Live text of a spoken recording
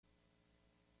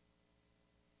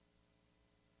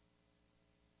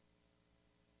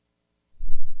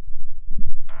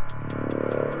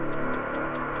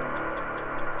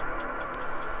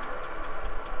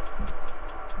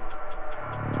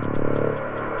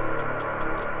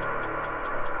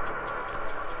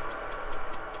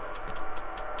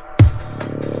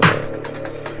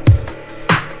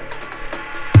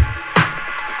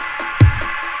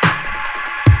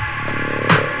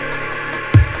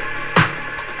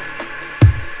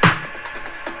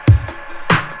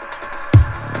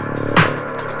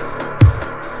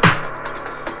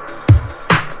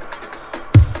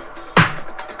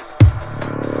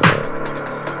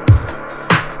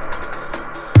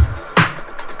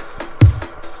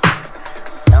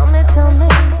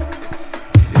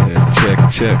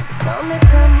check.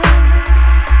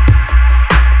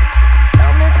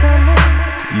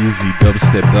 Easy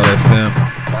dubstep.fm.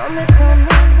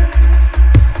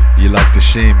 You like the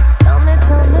shame.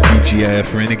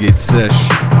 TGIF Renegade Sesh.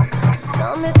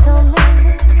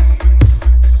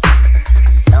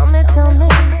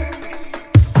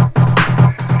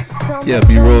 Yeah,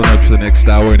 be rolling up for the next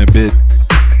hour and a bit.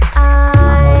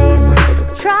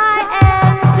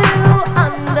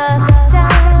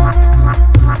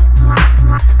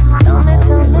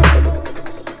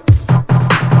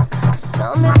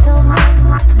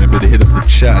 Remember to hit up the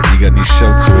chat, you got any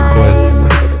shouts or requests?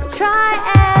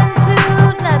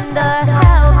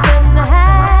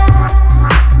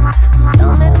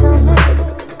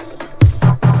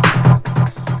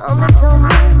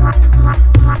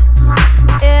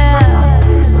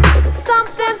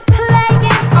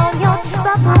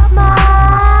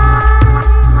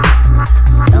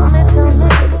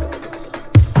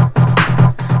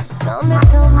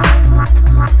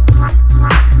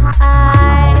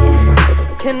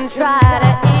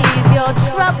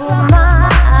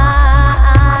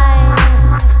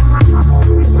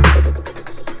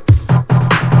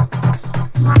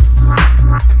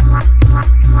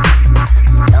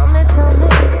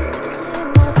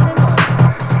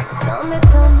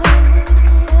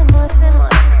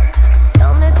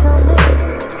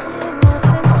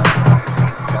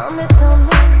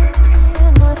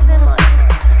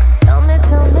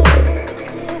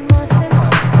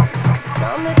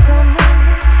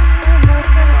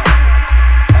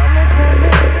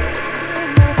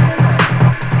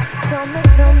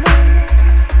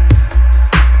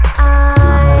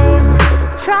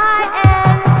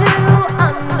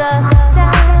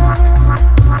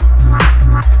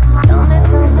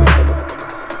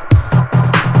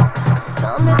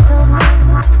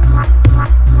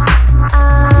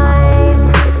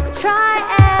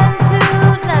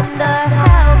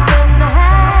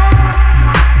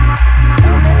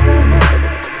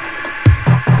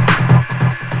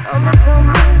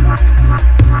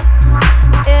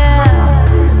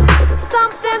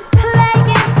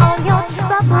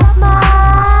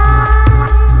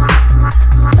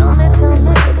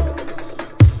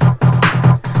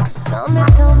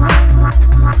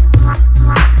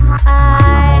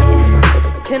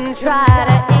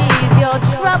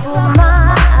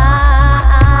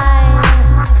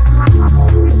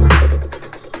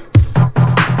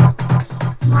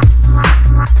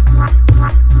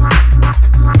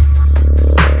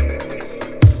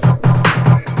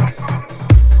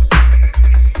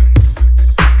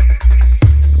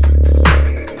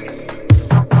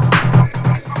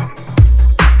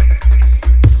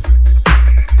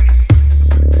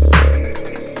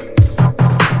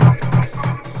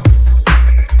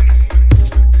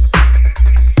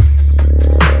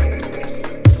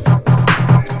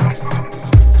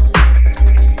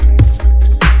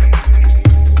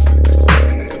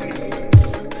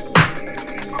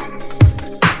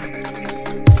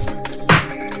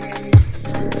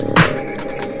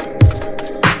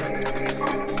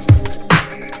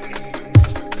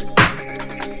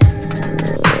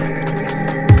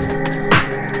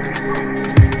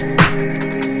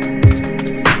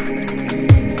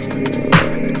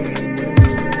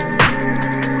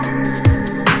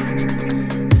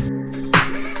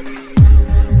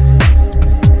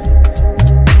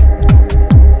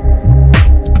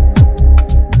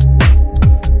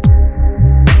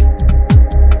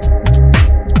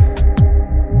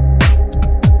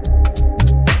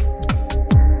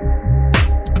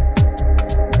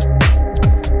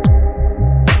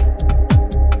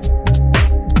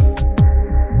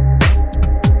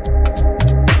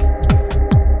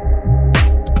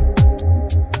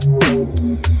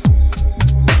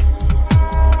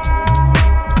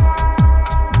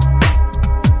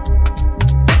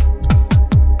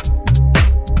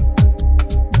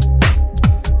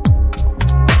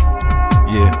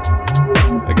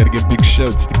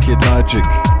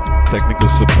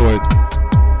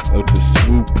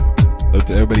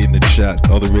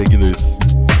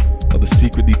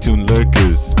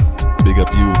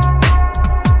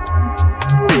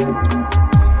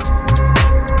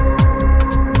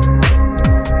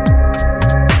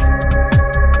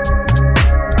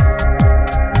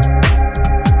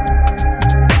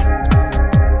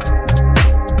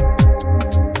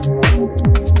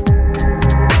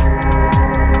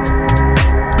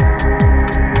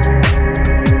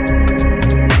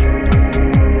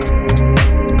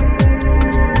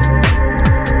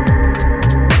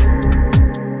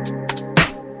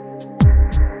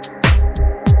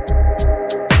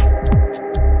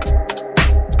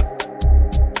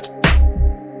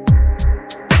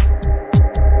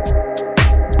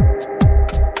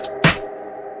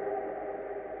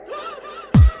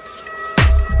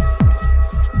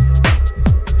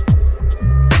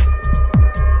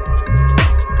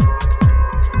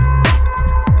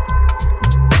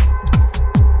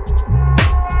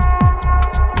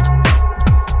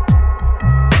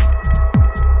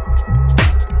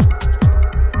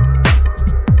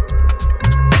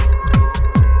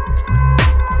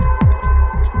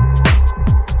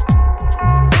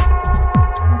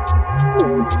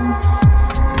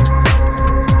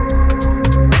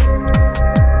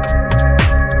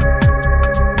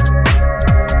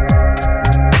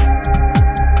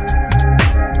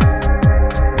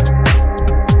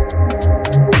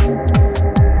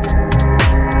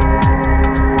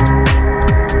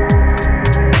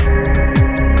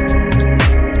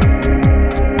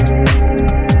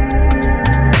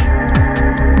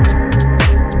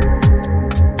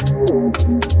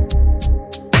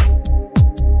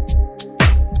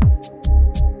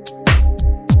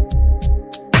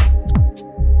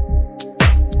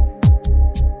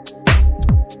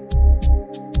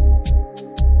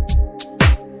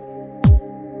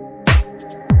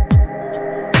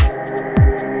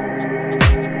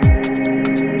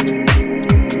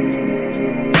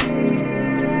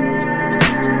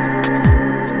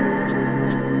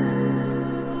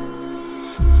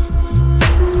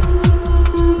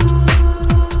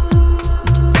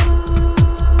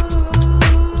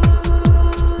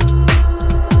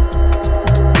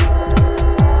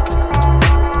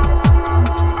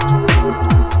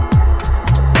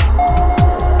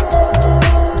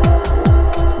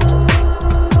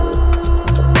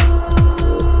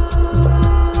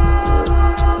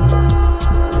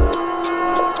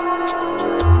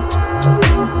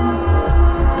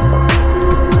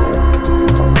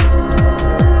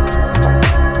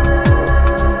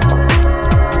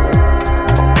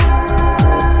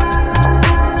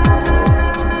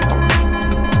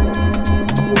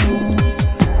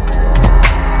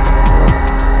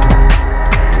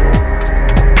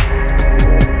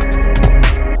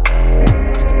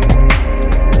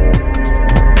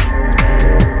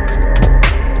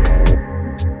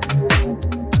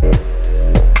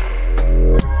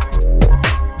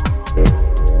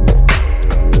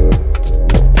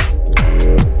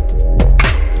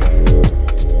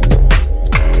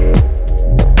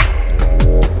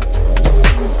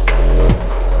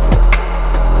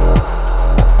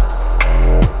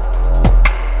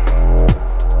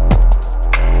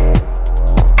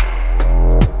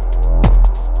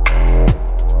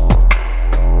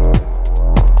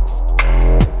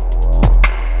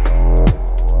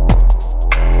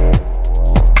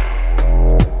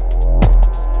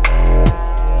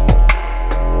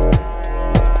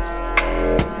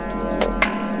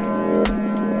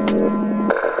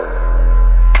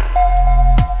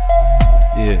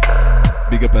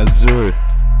 sir.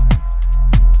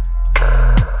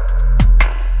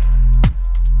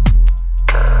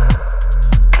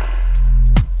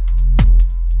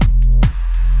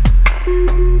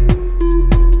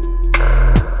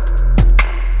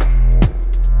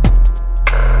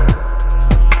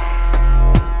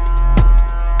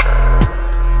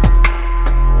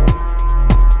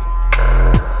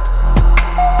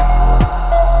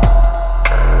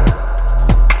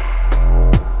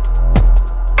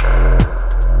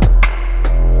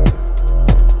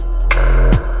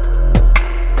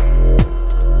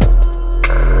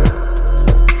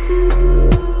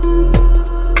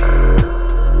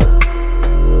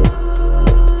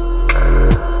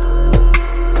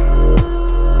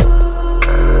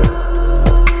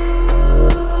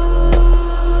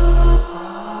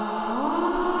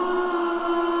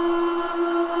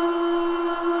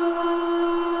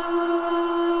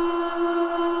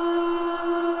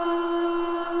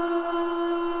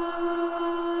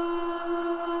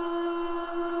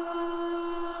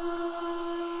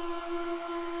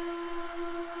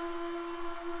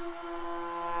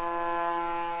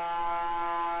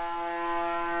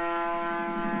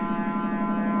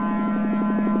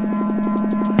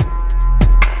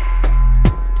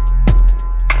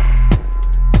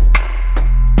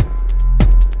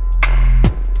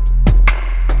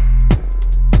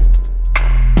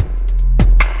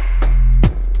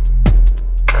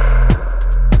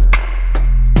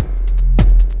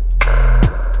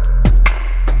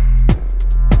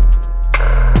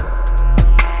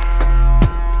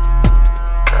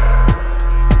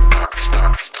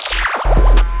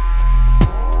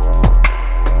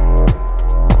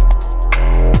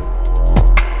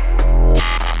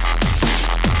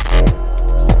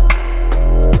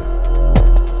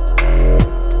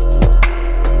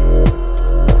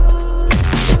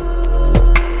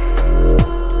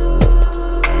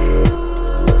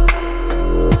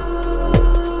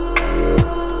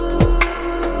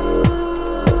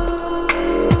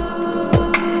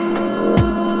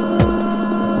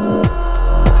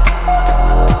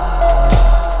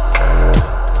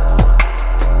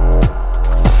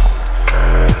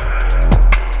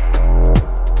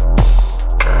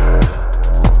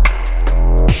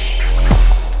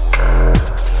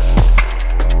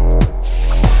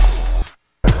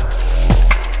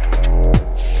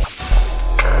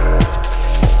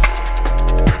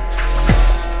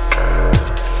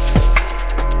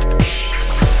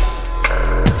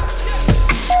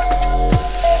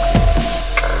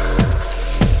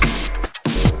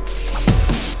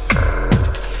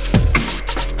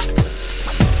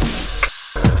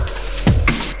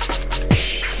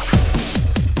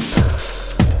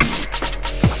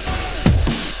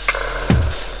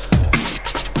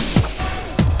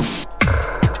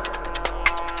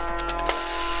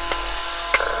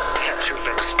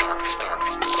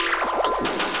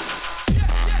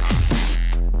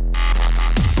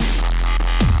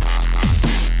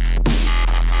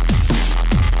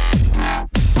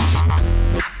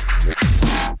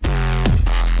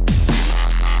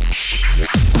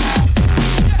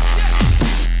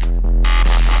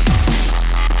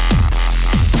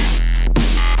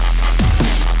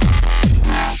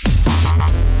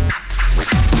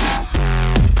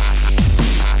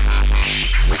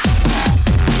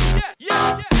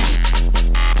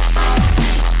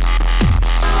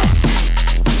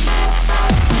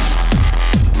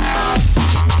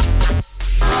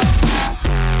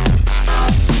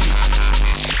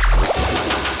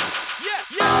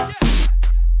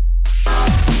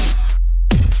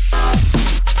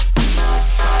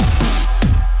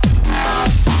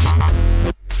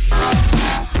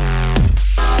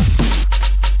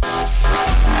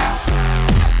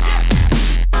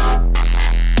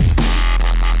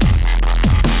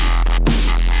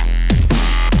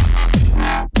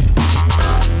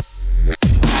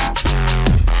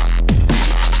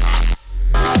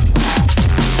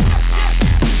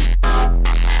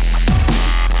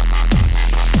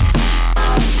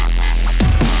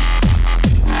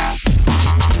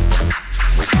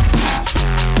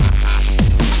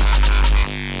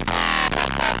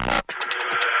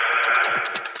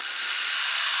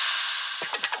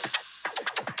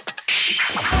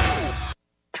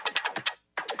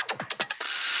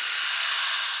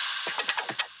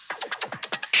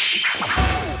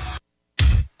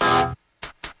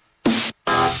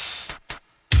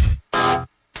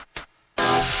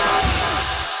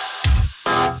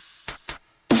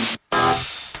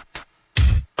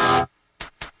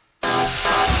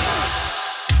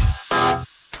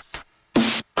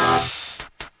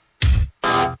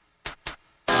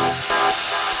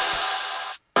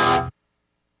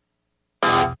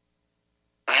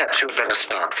 to a better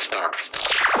spot.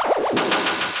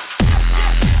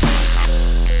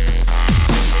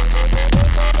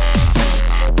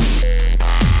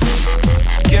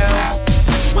 Girl,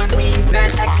 when we in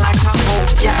bed, act like a hoe.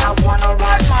 Yeah, I wanna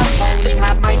ride my pony,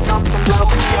 have myself some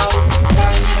rodeo.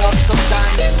 Wearing lots of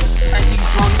diamonds, and you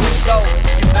on the flow.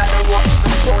 You better watch the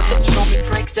court and show me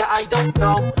tricks that I don't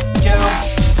know. Girl,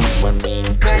 when we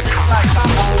in bed, act like a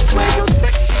hoe. Wear your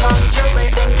sexy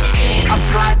lingerie and give me a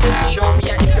private show.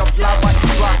 Yeah, if your flower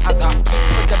is right, I got keys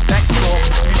for the back door.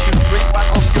 You should bring one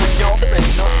of your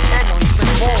girlfriends, not 10 or even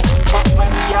more. But when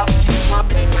we out in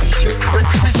public, you should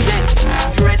represent.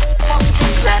 Dress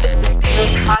fucking classic,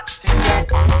 look hot to get.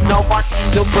 No one in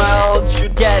the world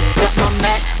should guess that my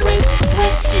mattress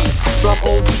whiskey from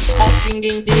all these fucking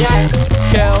in the ass.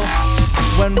 Girl,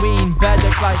 when we in bed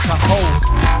act like a hoe.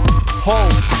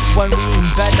 Hoe, when we in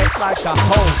bed act like a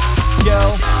hoe.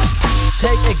 Girl,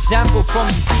 take example from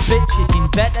these bitches in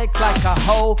bed act like a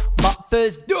hoe. But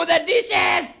first do the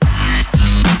dishes.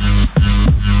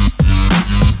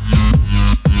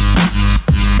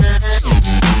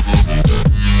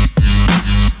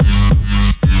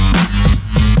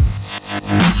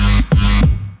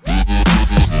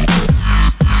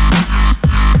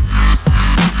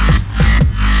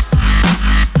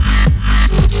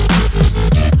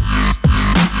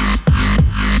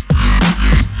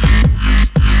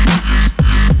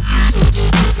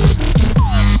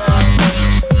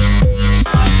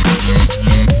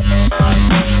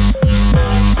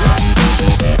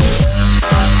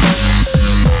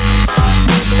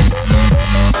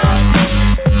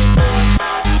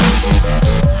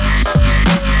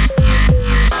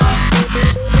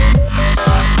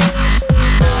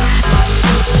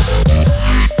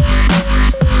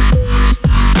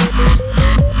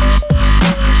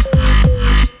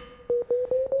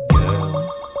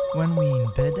 When we in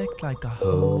bed act like a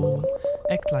hoe,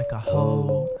 act like a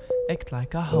hoe, act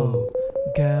like a hoe.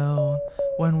 Girl,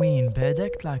 when we in bed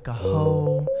act like a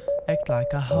hoe, act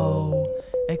like a hoe,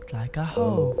 act like a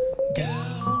hoe.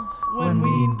 Girl, when we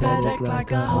in bed act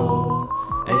like a hoe,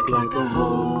 act like a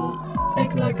hoe,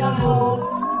 act like a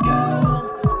hoe. Girl,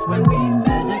 when we in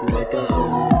bed act like a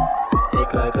hoe,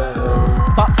 act like a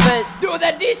hoe. But first do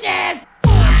the dishes!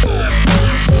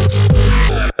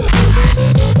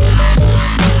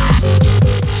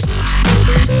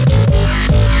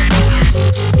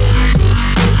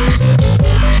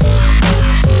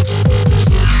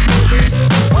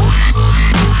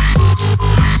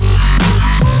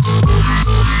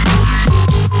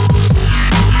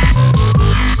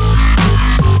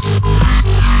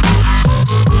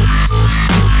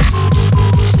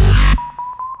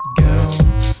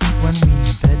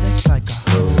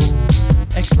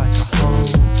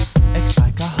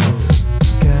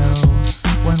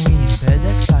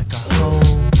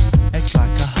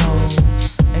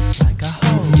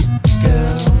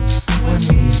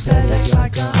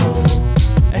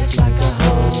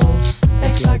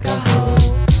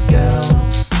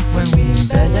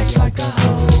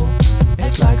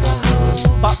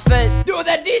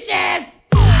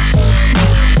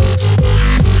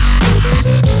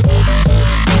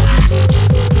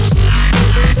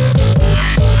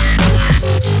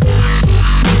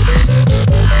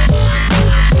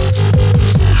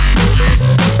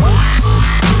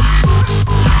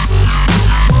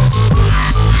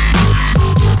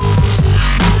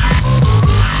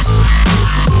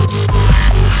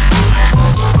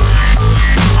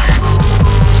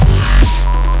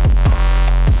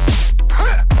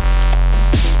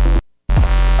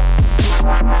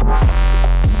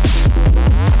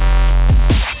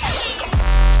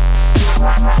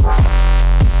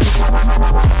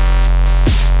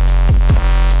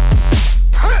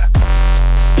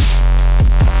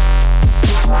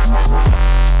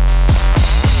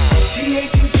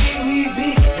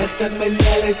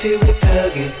 mentality with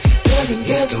thuggin'.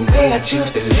 It's the way I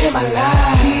choose to live my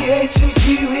life.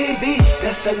 T-H-U-G-W-E-B,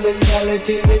 that's the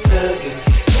mentality with thuggin'.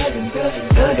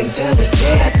 Thuggin' till the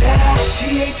day I die.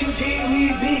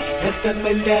 T-H-U-G-W-E-B, that's the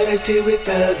mentality with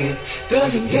thuggin'.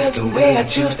 It's the way I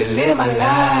choose to live my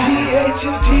life.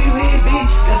 T-H-U-G-W-E-B,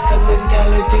 that's the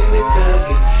mentality with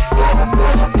thuggin'.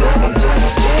 Thuggin' till the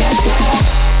day I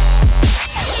die.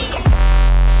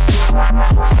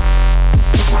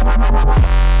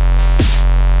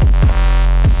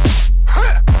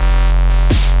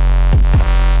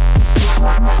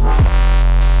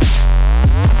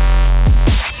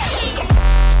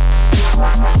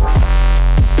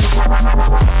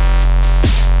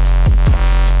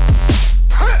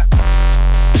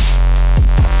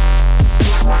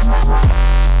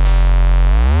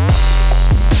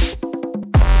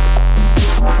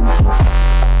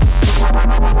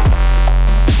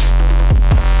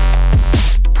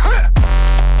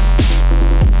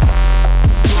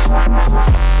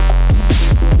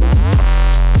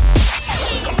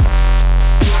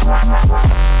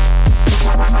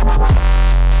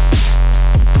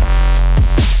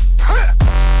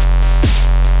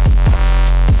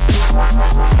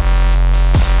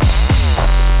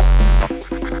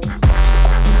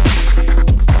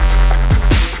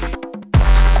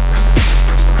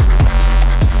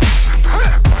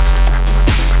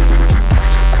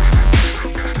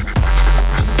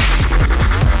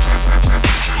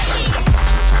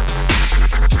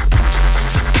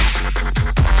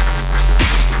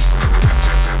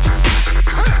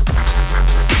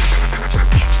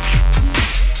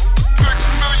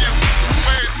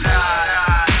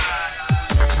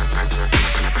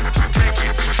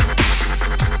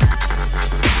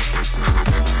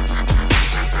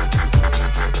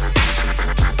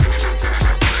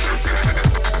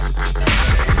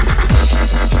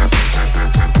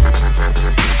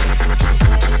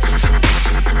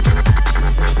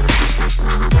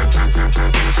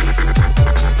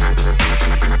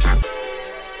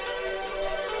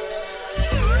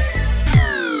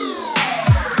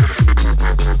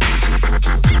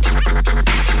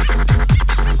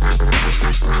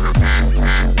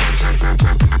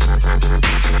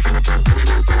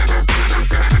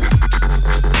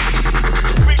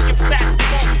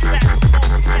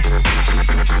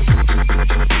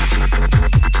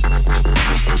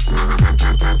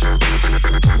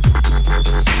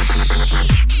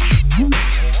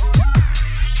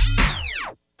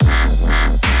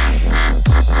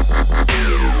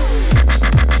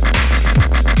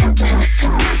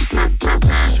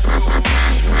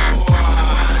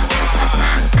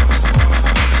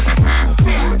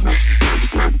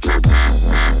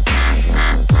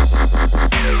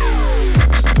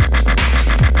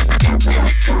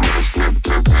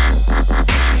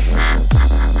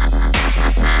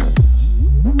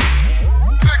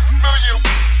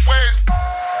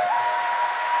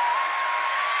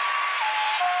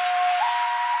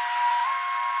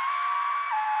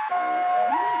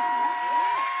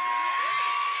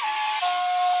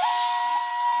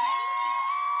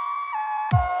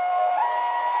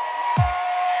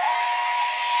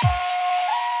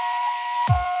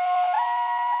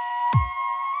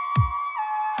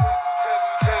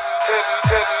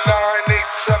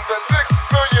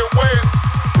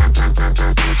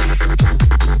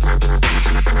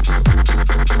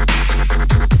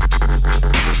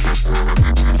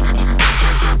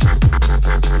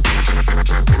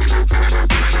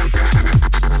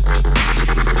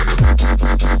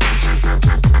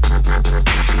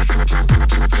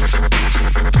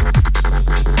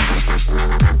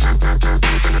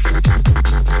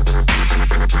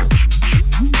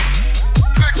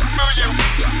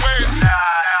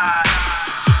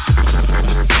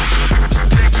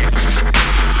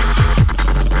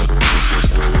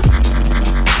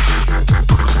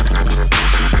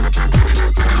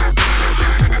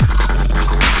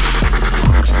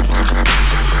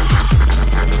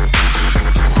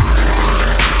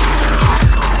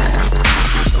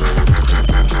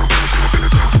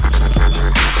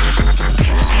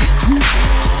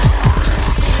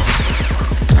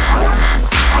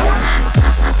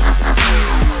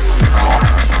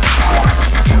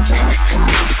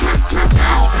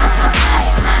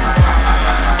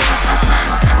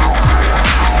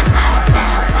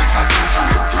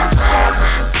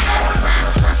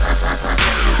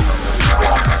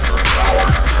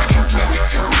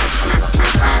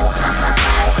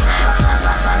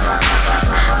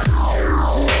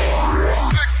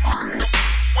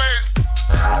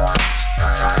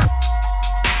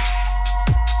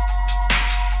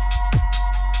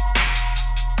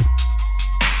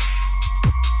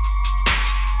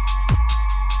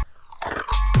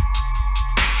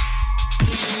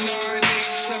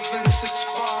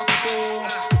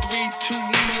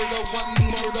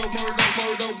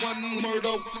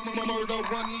 Yo,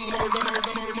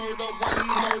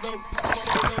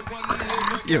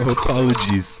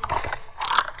 apologies.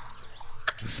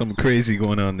 There's something crazy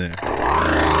going on there.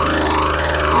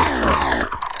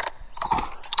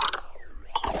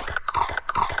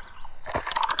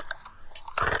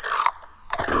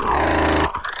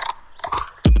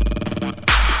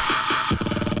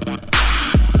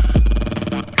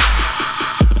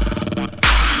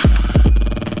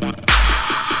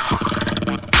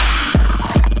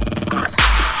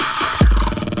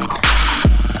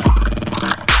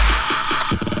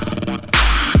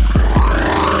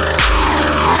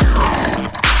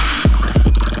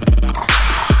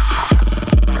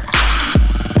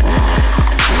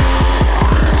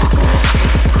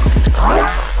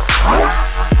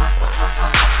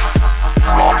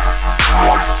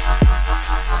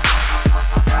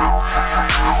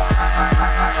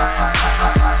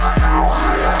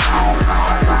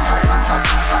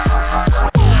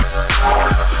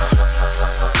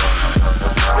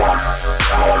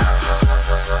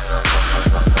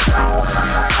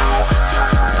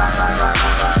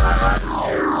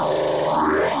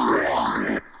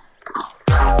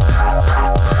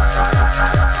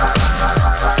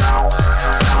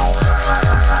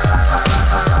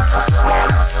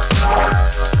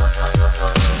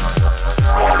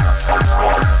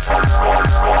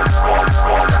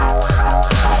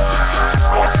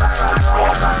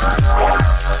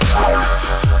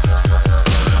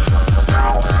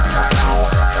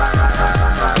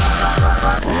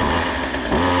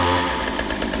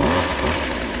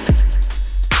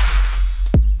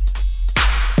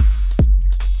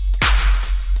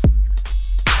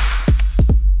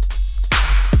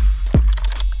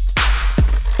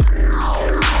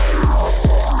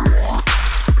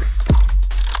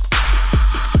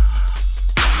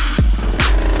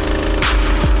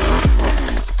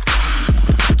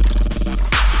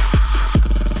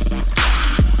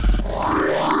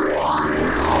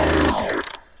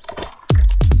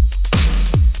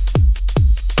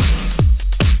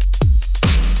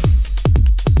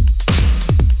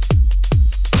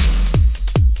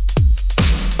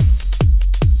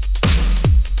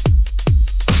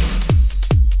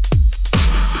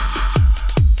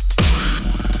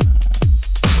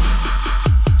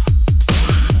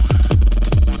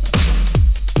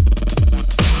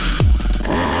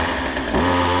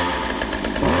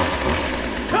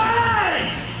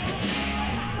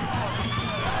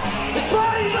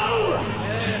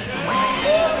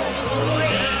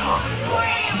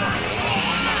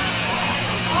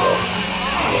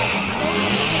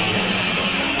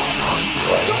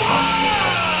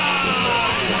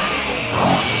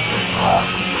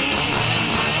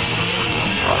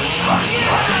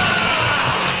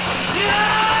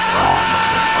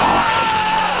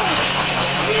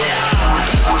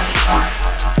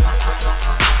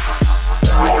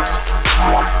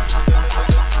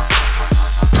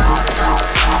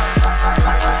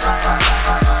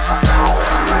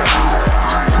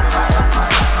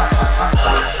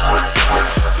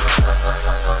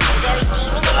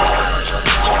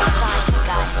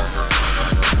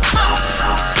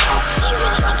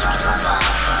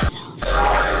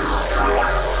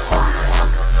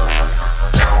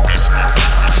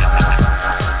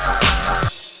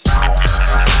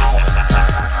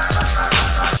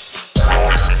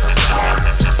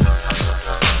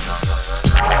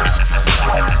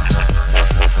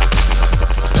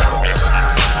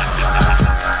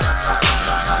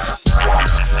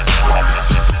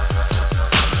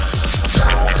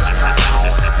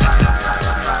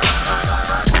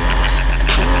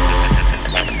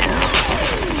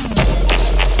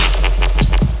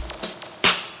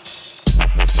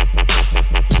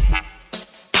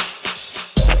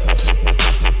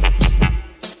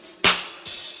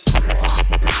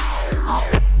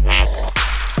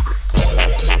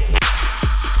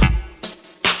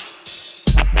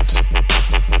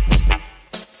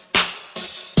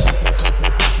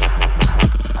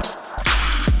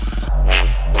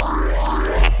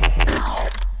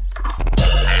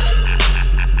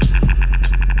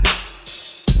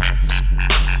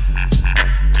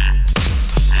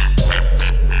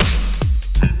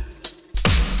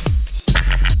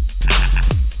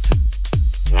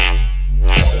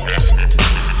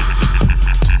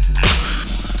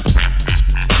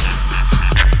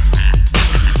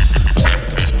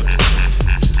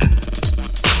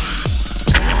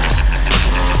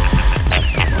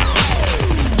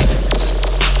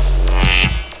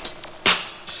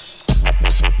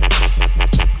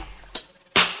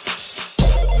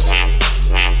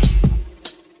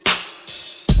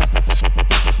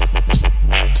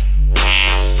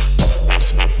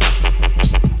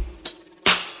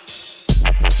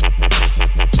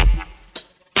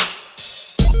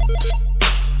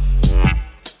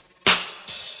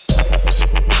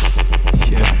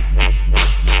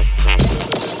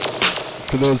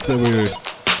 For those that were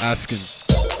asking,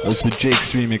 that was the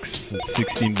Jake's remix of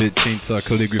 16-bit Chainsaw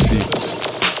Calligraphy.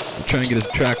 I'm trying to get his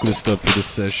track list up for this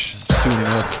sesh soon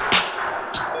enough.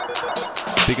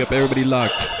 Big up everybody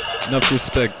locked. Enough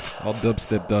respect. All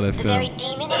dubstep.fm. The very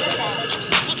demon of revenge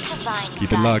seeks to find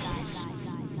Keep it locked. guidance.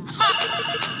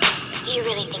 Do you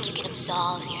really think you can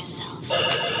absolve yourself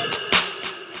from sin?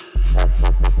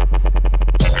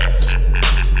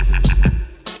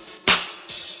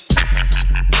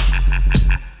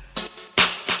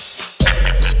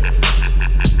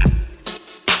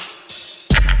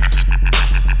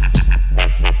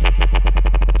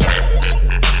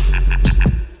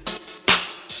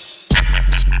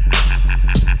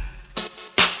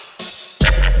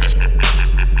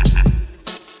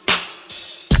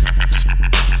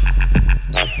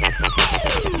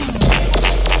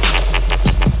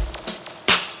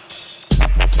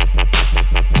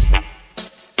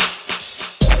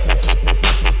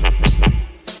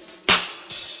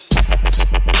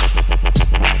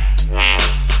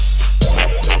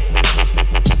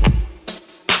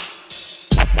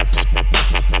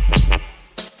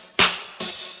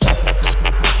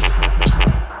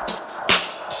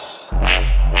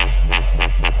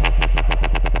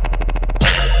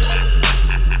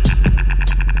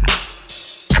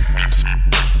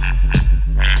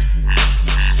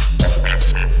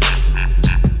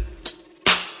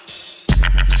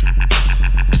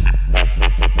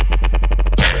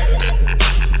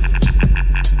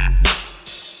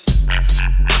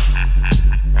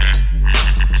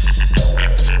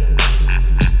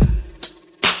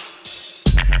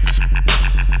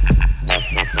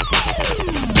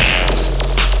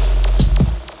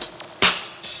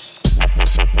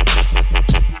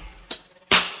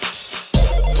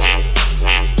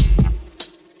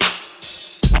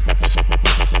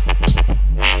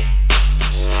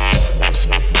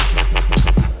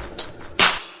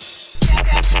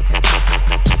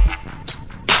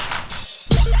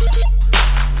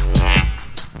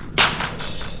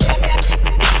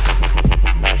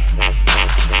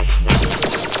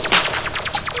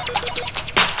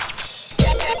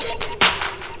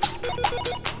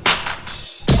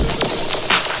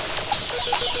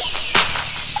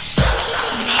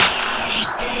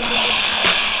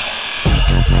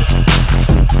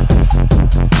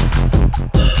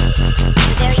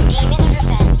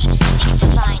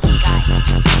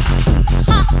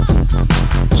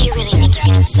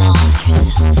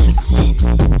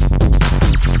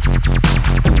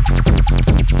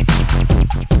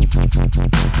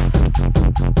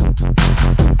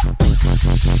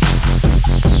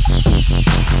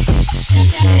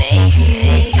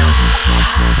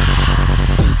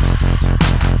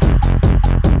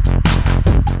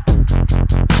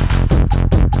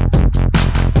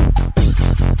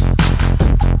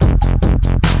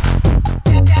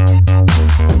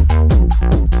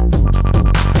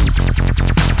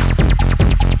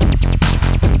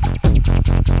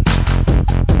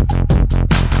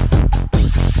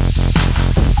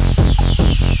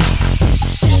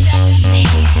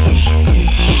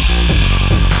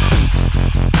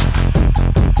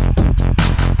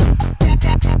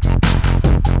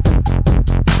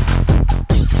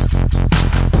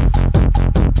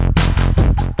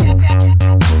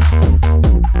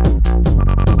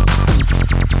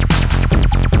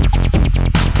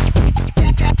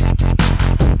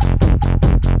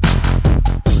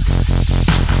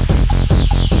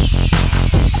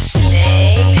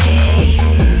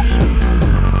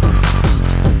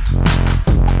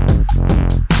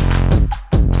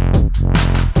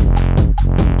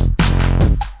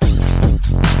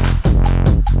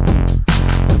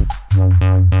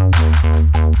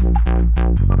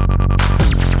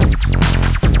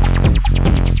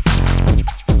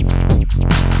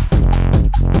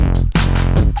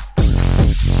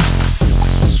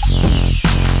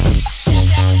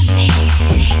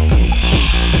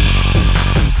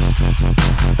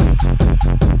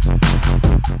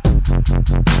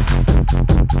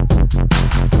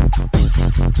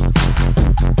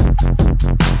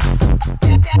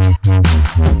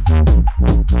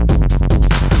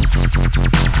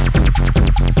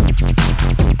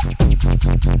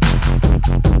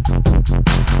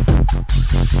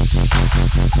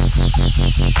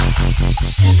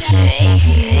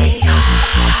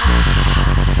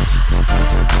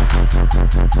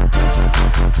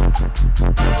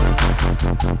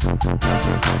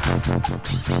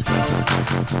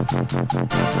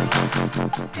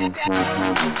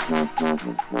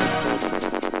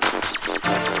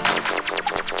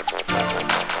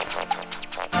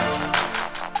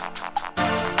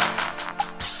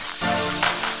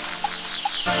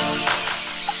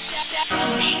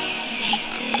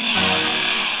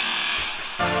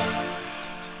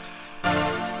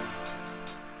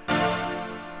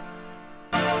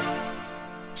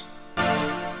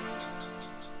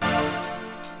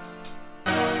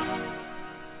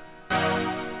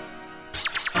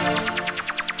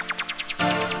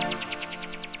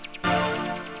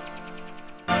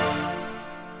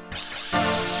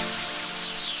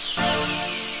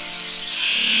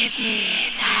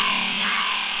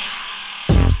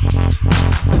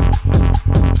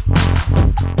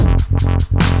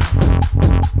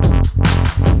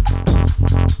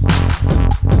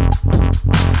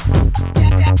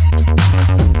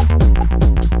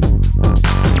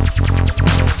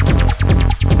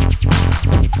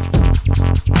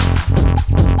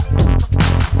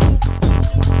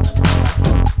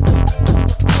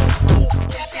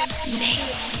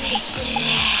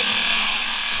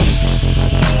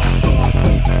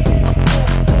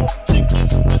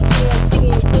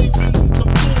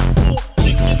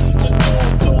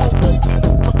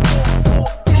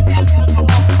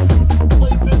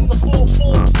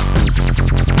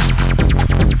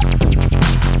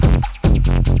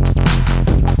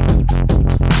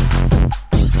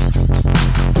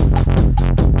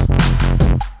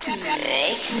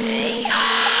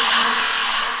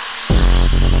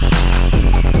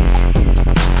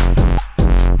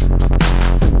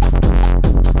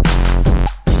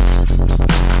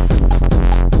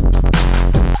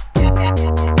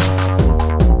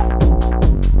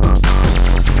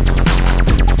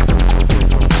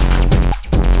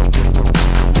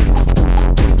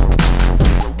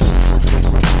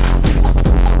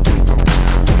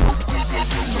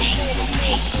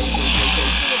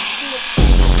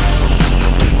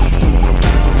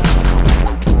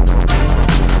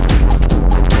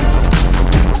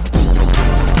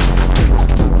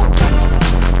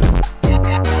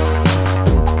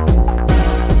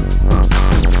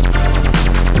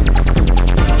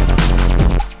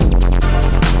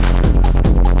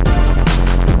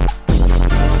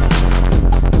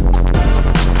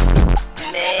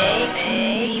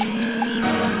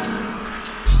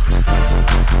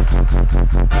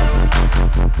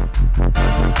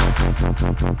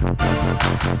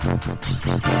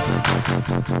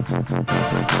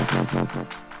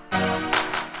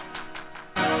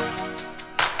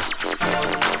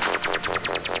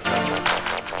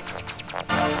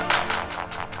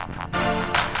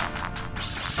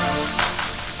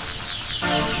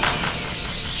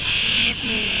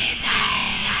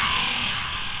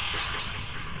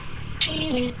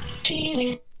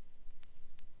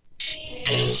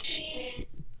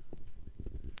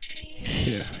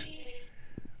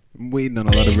 Waiting on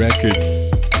a lot of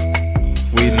records,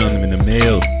 waiting on them in the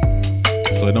mail,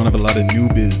 so I don't have a lot of new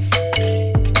biz.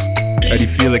 I already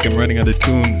feel like I'm running out of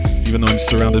tunes, even though I'm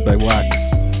surrounded by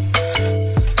wax.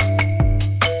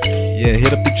 Yeah,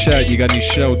 hit up the chat, you got any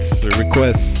shouts or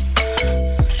requests?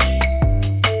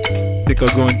 Think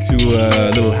I'll go into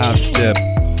a little half step,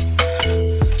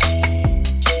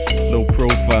 low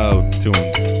profile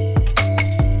tunes.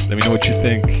 Let me know what you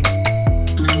think.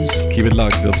 Keep it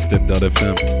locked,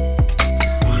 dubstep.fm.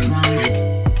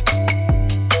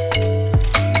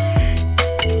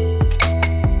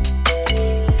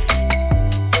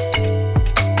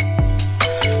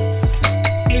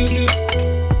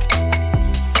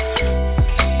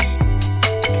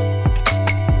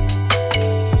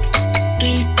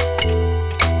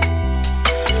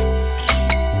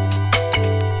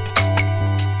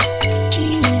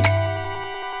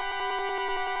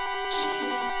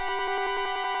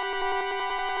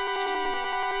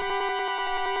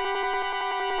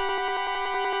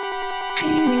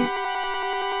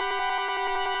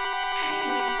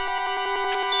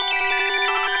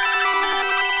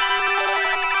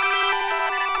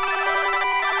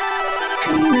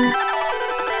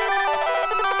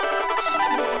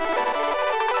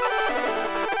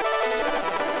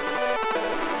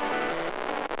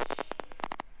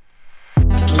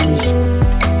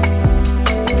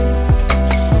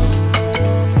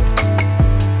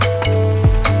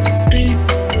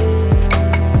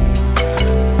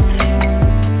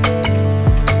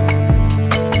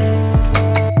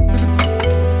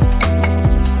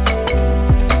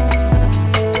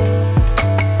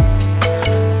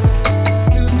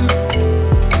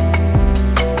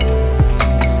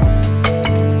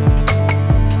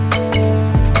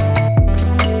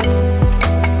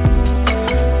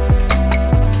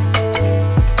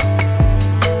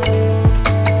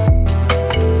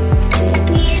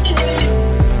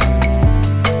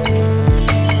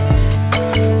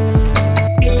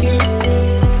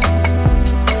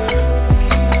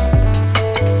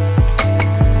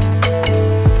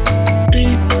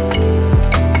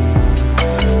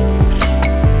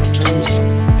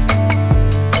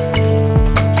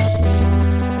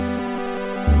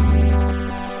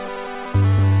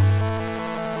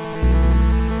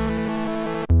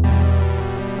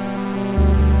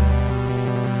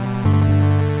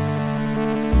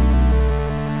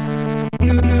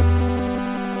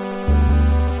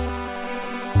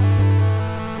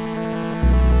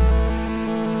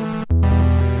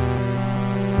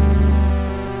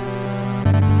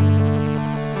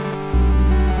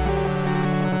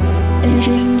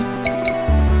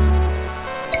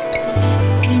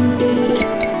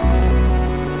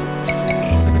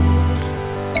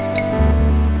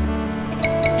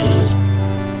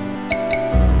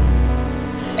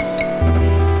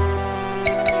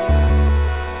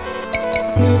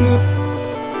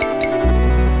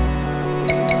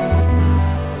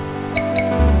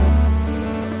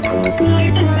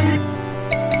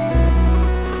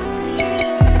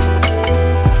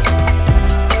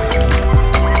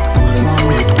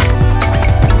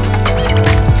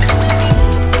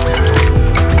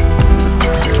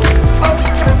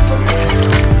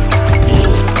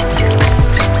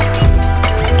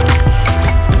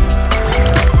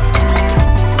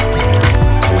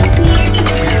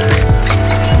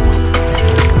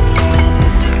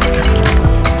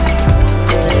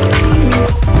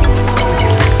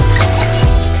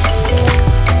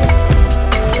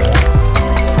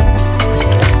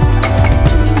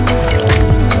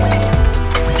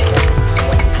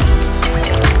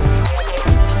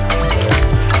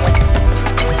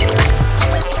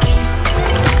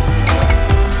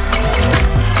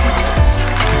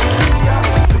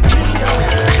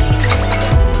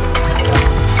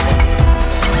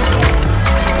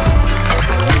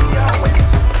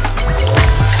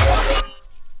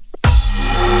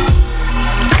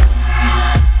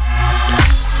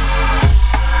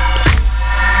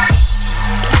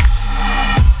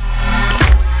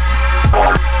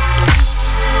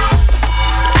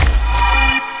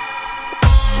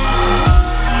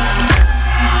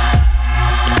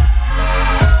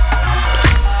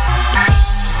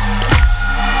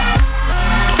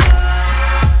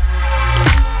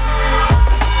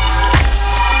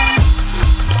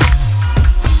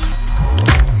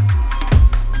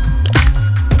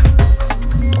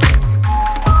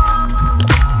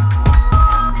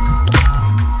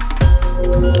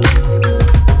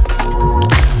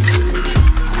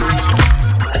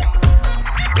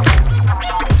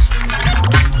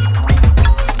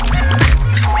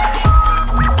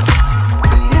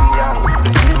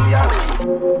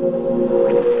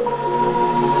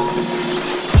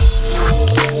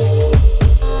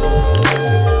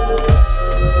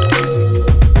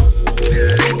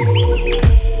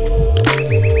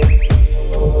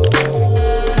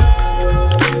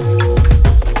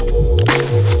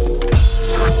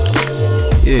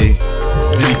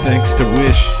 Thanks to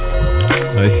Wish.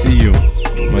 I see you.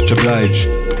 Much obliged.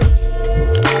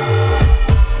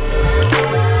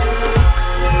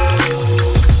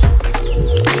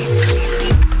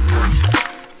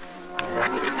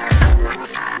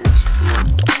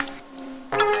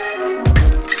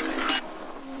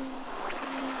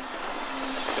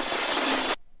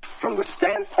 From the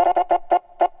standpoint.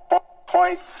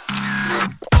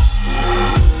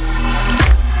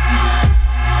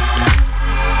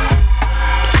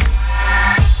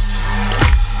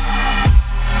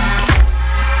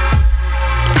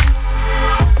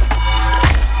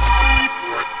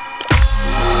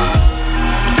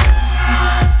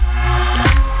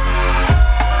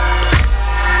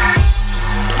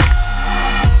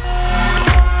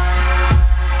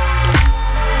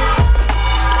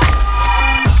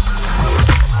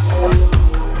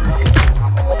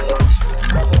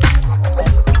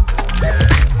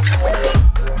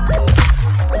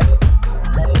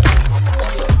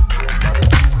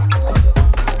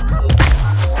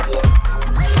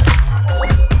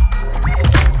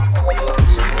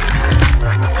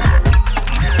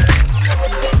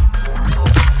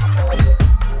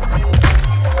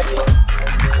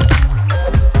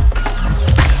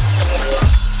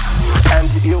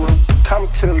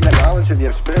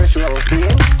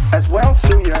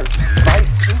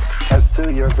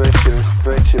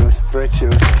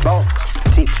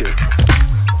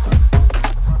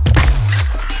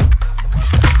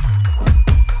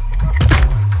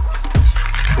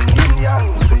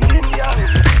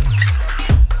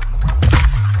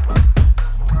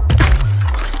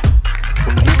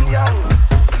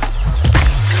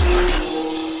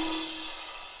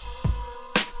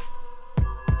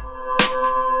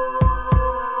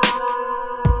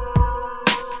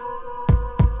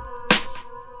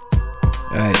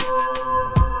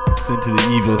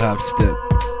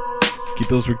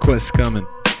 Those requests coming.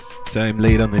 So I'm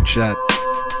late on the chat.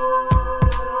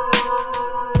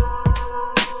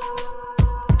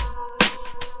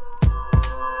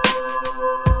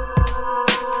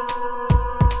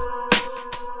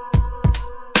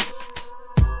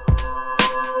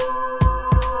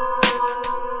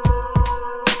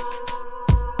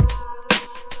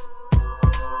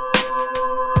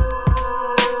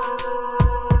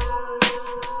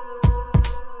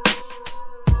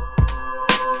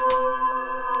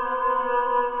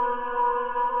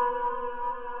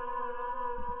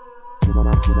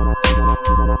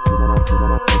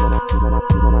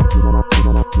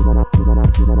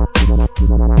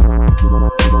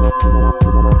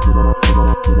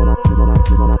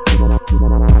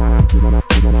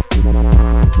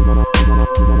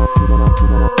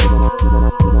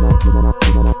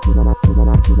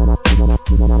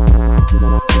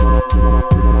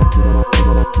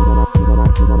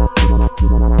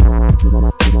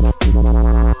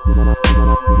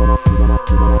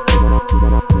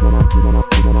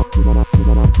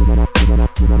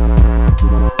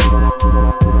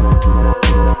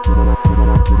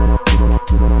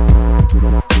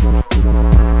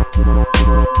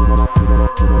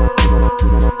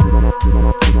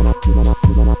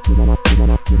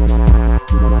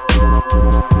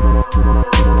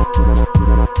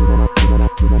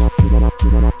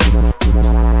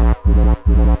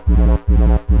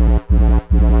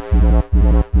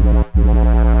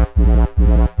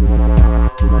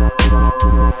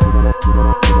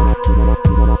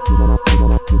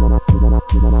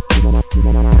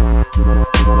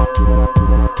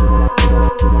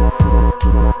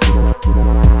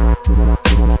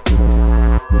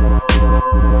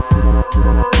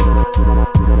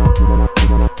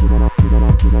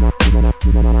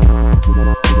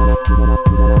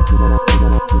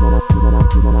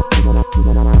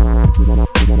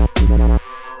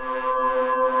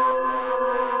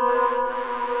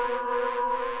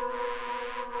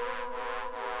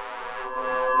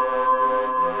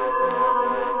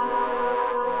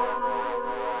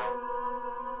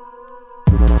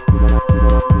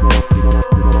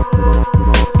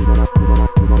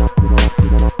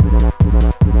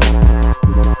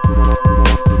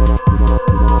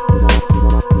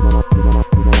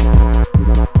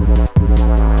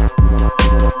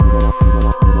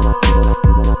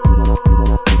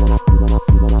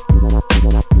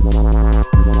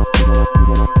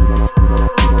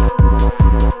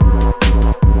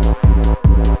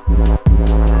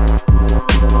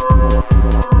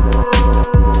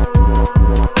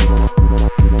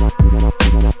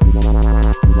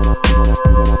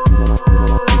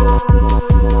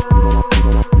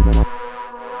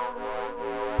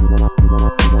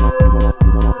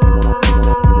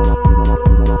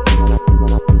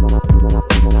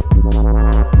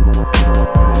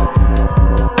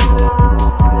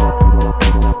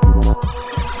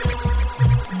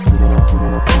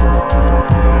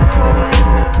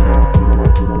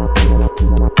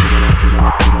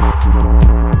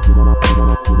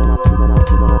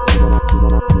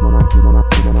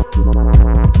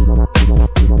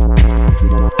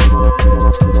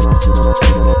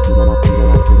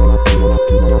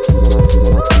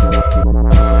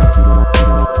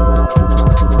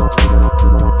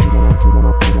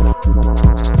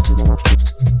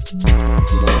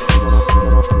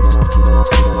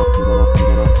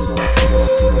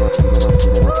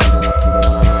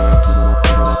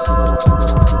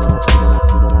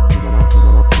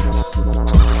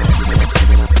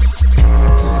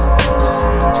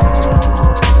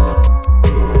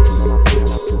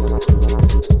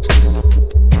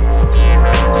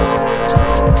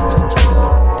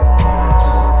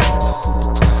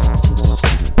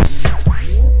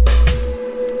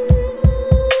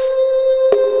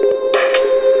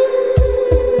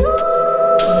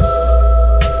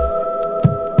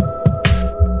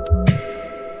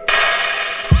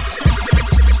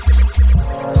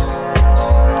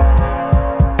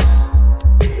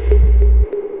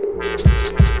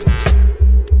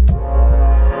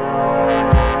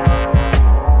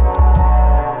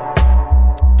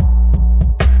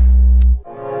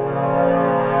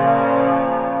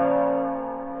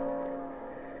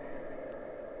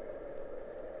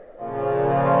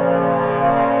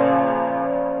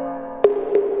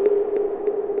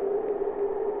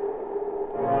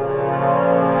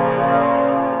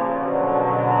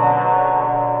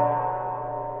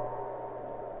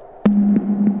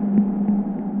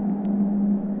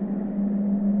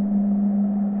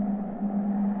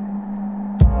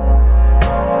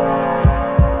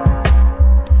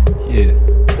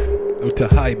 To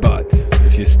Highbot,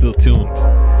 if you're still tuned.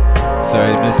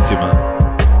 Sorry I missed you, man.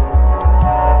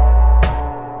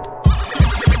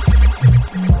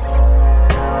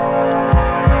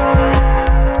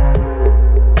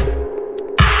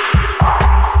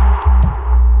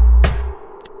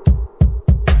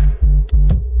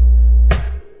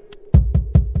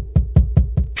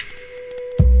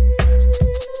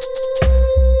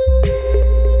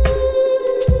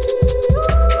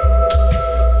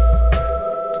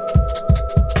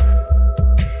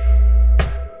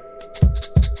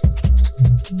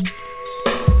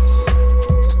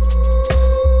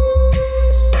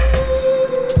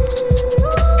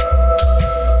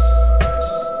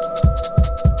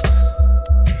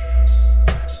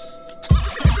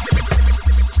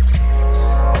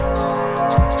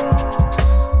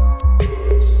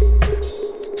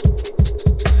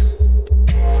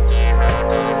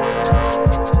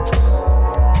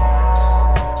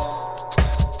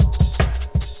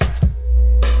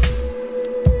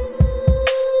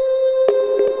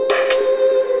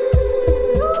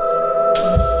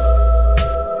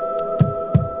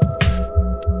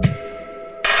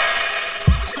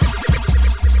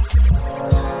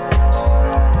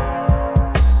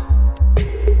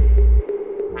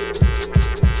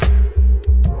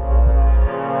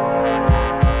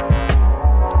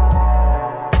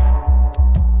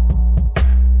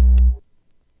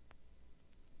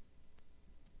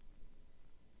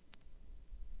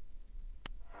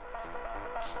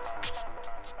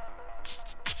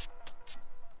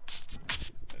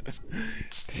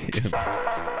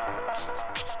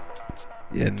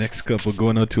 Yeah, next couple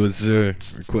going out to Azur,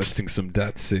 requesting some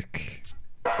Dat Sick.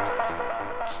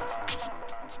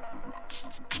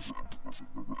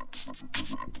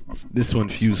 This one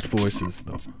fused forces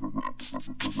though.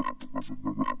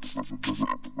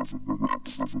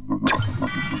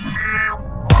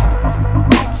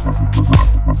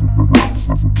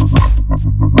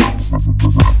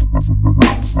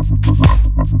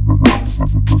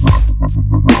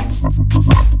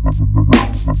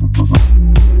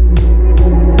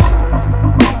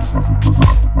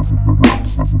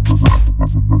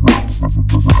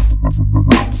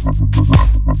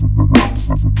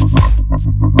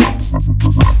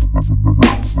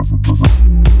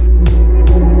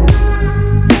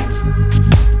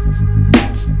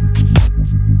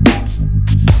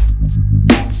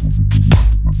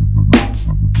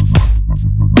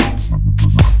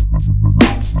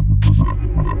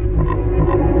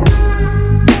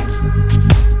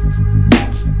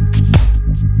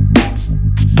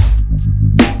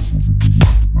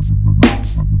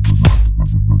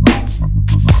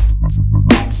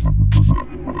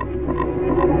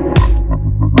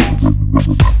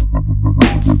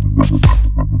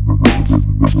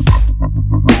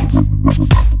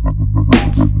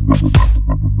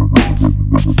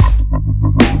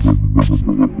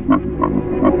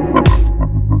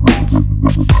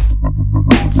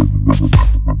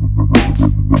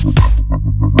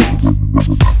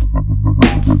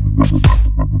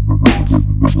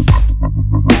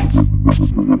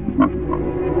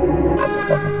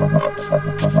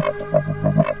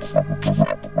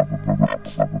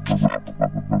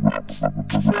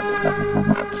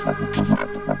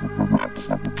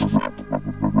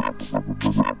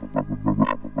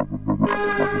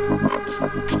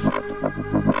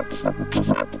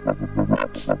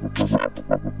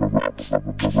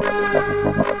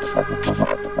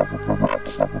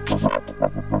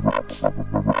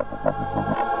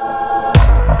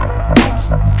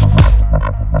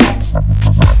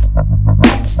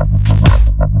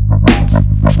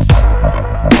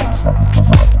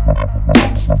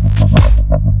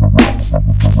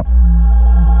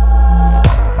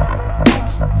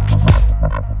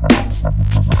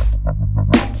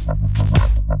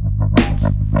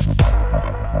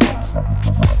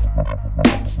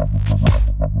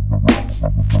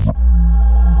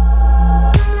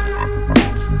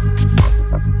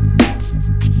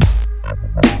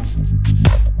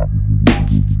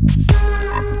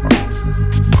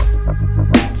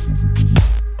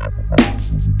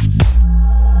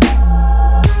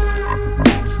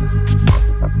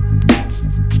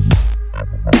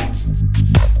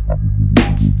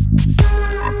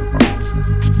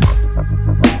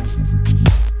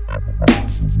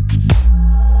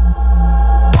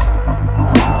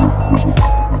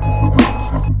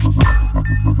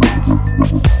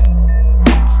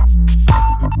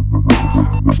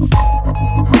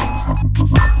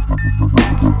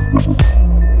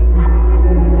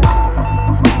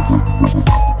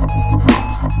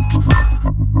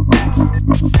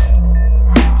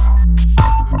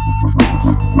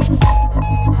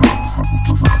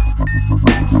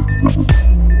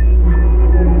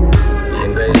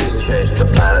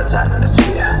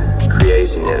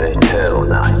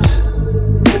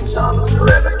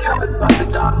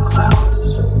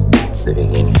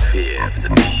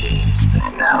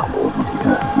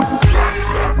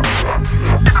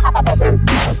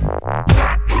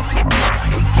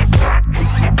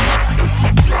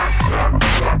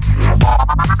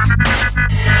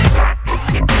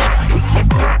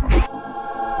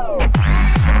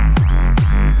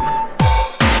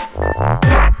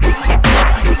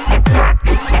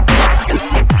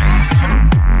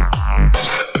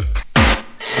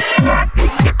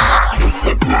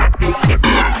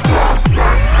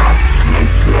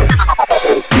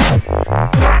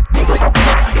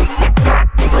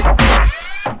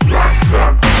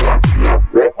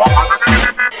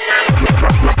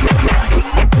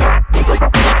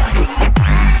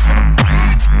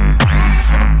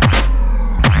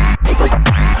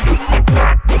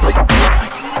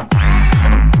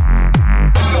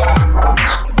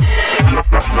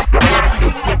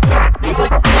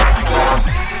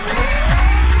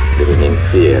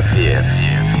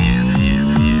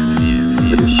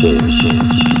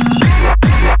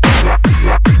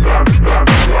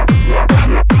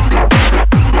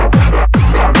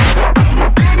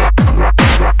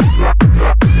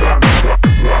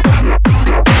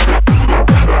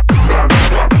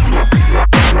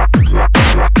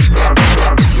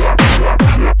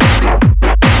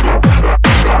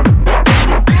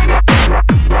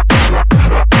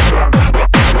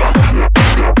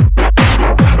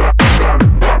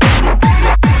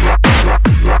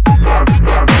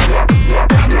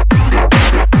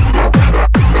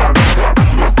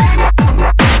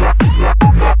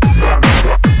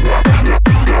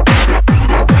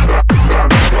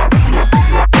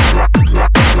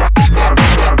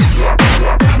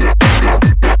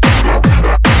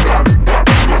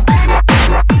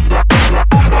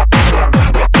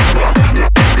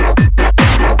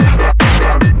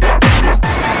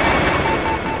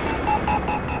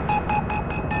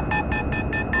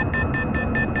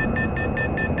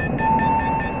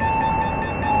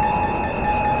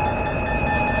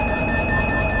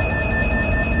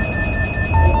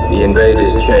 The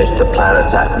invaders changed the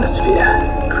planet's atmosphere,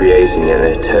 creating an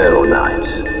eternal night.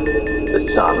 The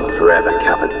sun forever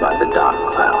covered by the dark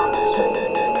clouds,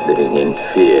 living in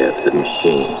fear of the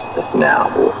machines that now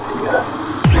walk the earth.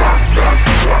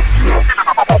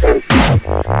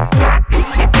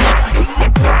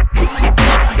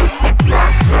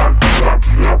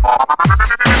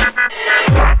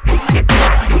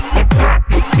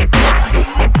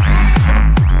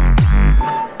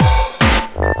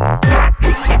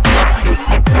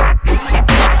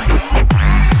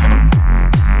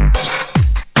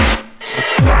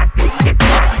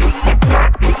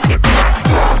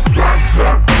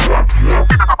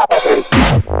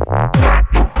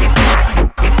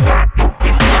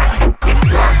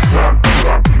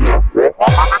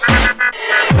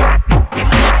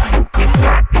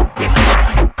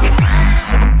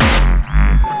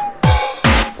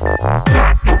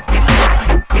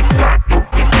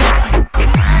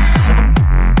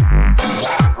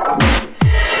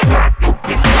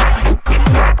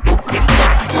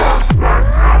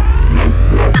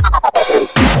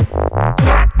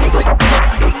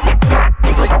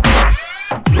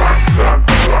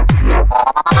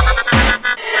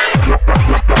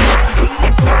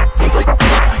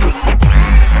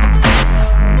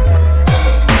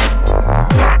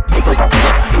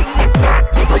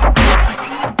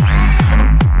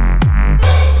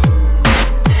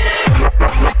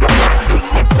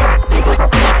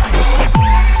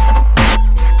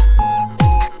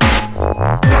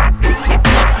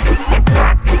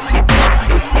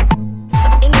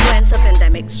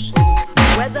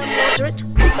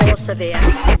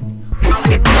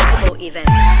 remarkable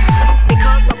events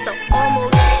because of the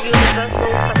almost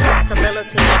universal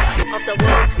susceptibility of the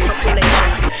world's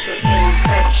population to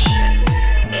infection.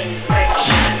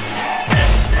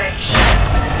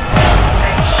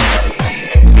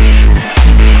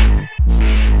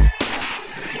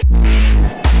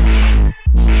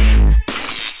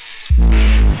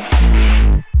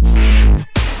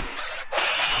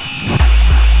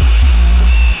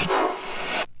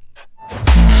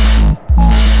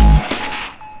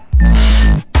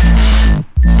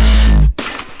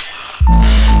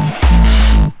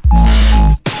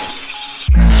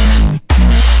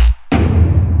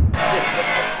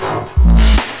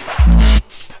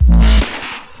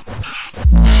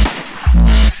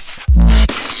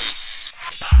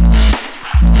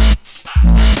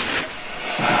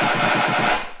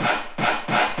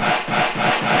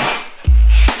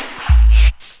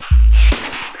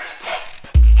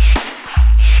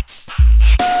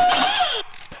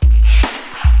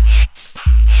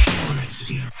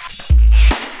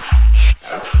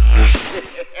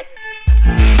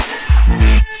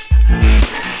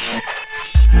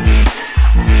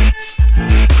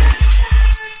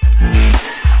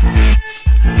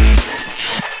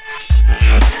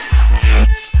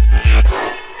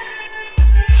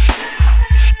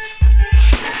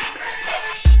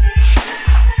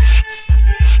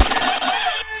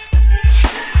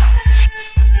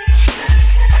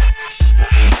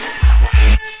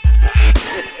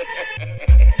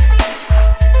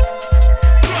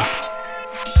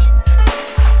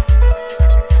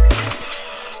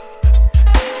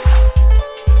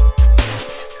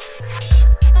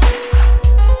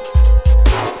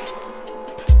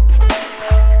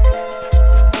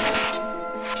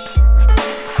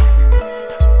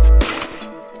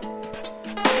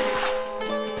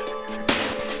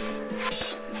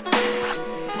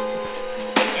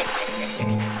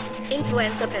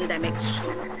 Influenza pandemics,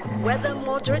 whether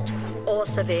moderate or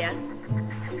severe,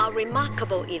 are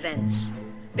remarkable events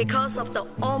because of the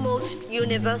almost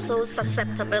universal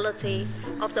susceptibility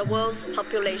of the world's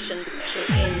population to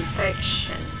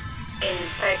infection.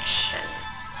 Infection.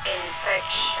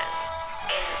 Infection.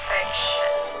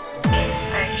 Infection.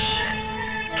 Infection.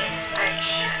 Infection.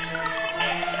 Infection.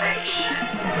 Infection.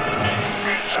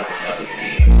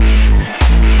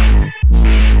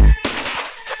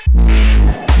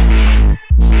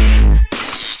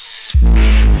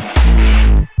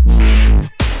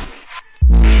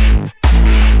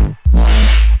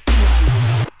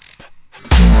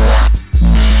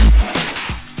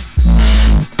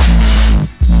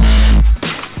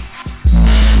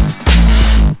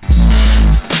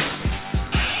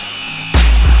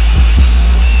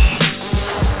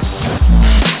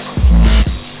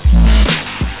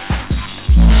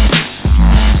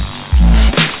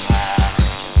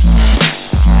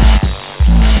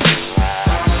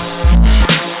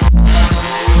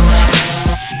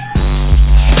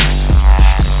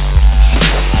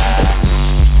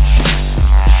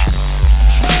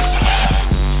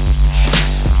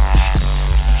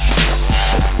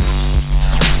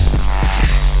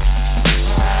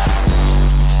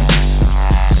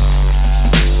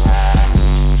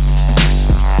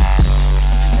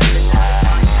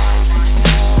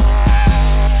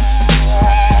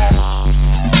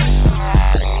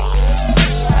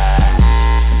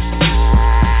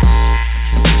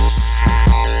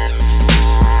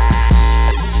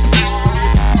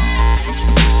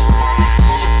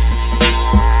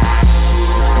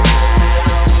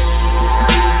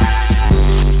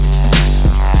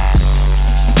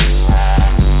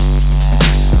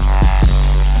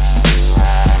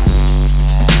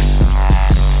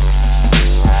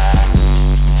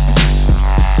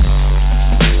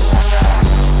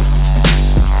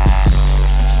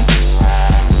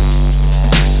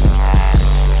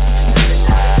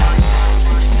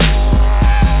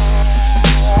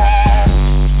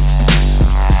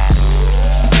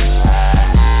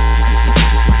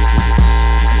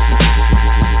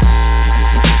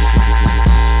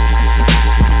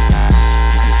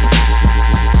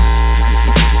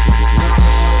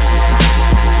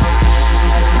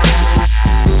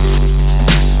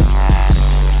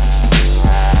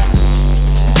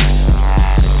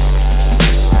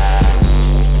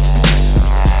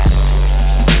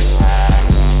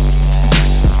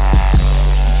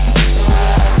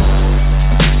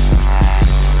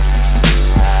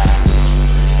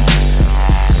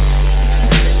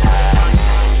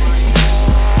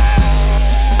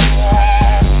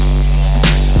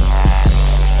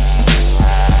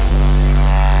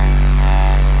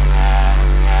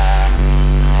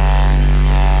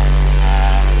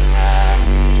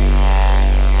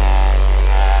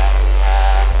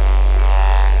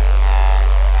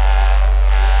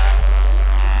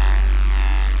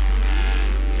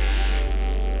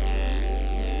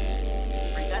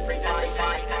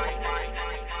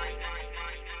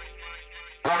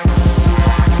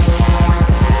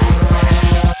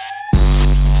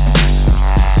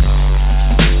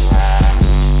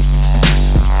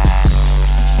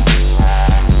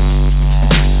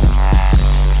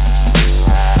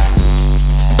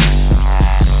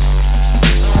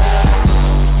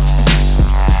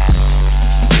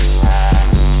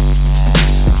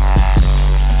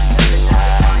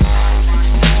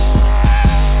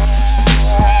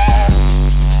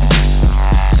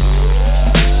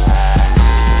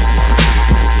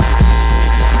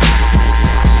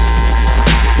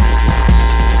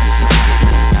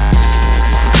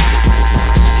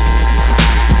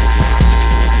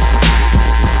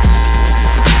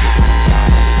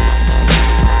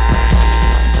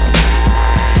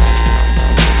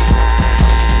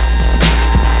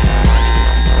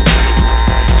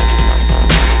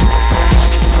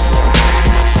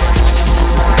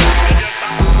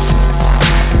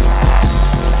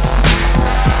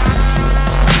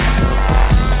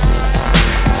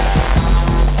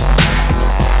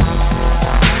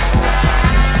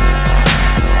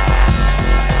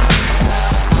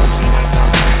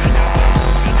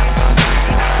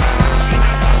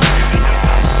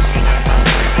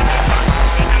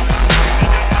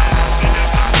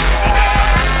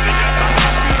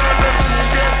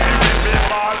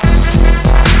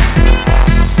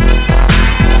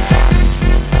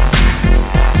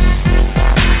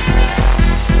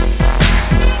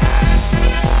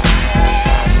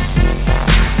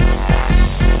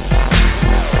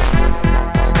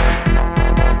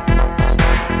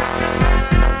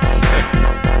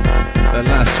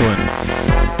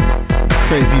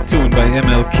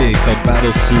 MLK called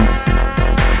Battle Suit.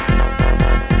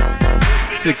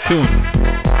 Sick tune.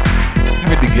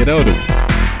 Hard to get out of.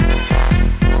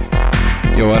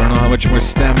 Yo, I don't know how much more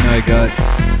stamina I got.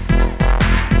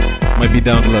 Might be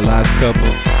down to the last couple.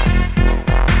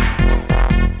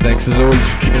 Thanks as always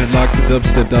for keeping it locked to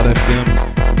dubstep.fm.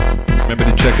 Remember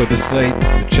to check out the site,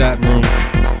 the chat room.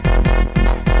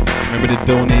 Remember to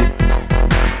donate.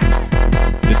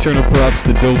 Eternal props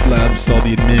to Dope Labs, all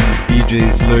the admin,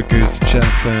 DJs, lurkers, chat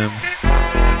fam.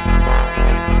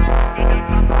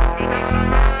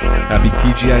 Happy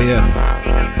TGIF.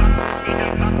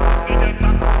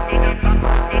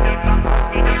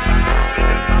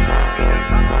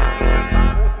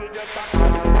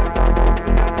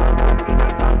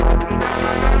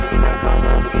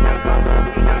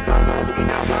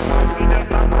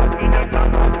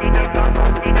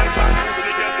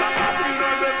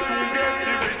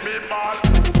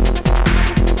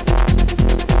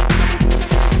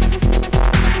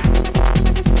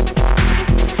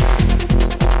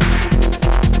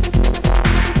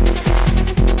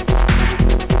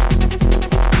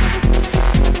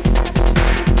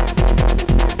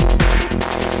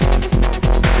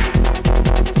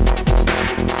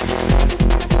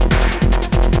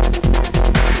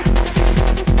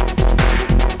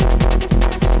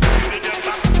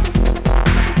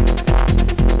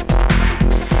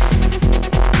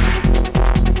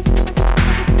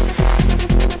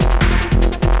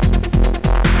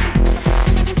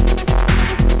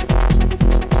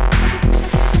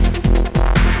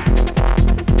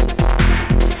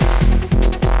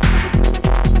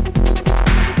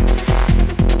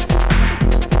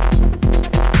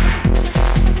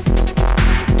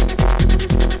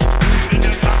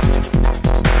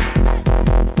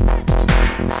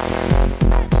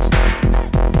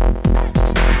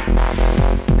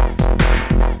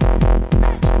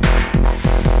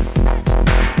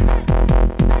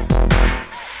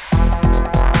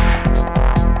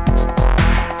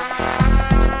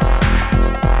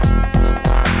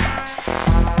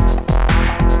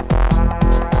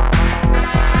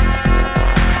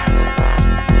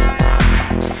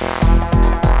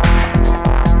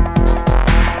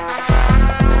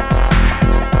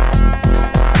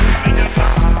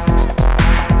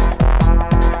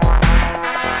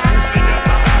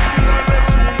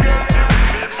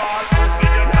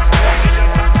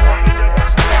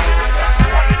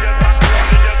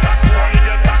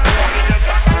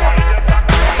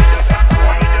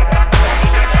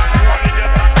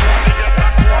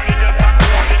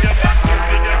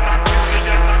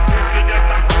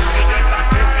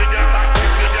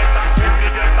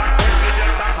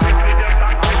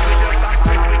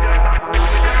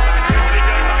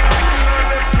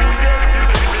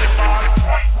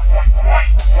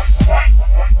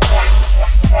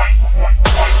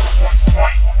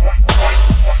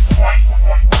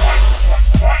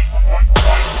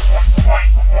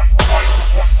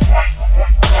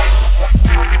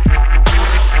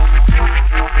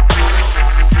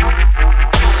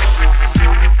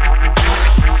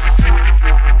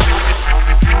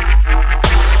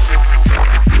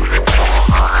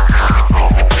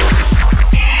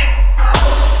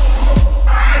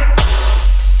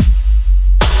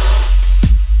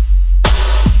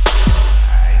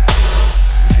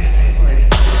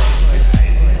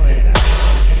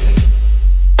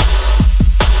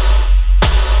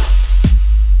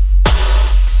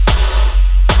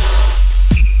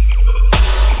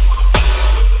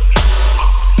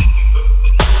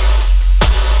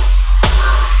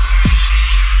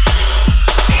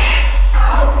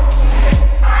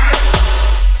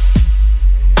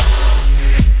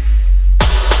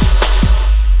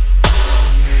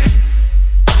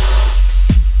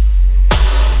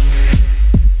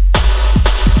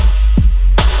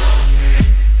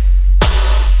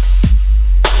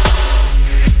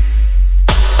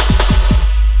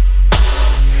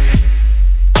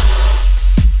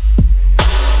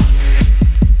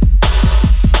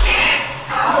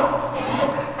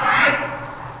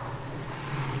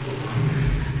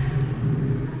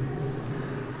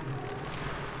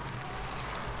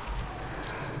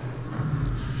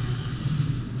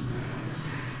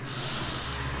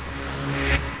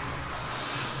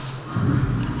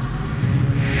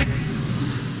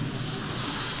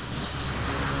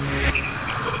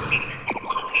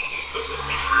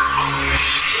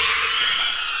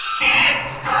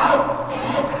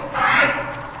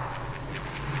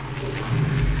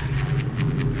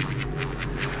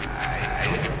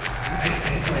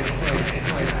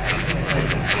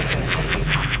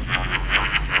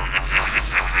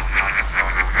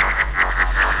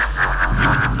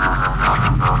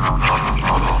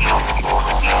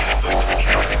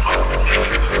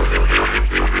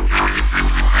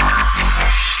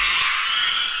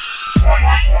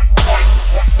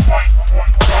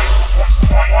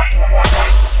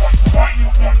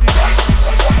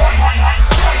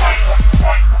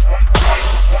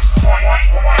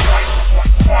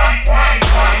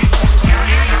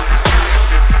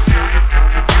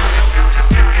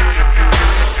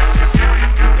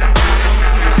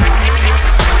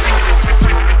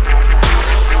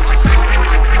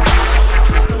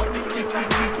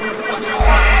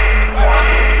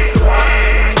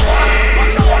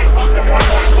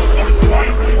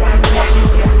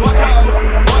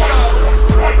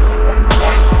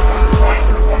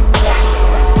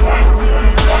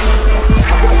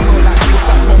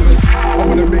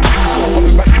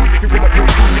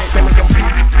 make belly and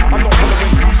beats. I'm not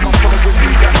following beats, I'm following me.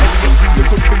 That heavy and sweet, a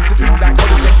good thing to do like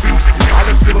college and beats. I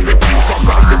don't sit on the beats, not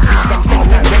shutting the beats. I'm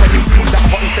something like one of these beats that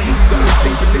hottest them two that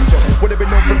instinct to nature. Would have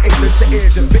been known from England to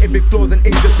Asia, spitting big floors and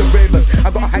angels to ravers. I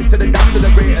got a hype to the dance to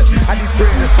the raiders. I need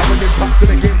prayers, I'm an impact to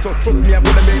the game, so trust me, I'm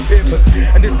gonna make papers.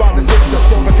 And this bars and tips, the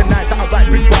soul recognize that I write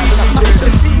big bars and I'm I the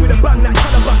scene with a bang like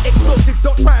caliber, explosive,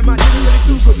 don't try man, you're really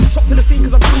too good. Shot to the scene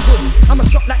cause I'm too good. I'm a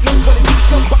shot like young bunny, deep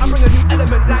strong, but I bring a new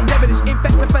element like devilish.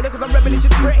 Infect the fella cause I'm rebellish,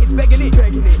 it's great, it's begging it.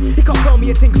 He can't tell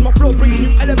me a thing cause my flow brings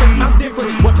new elements, I'm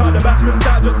different. Watch how the bashment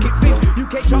style just kicks in.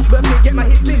 UK charts birthday, get my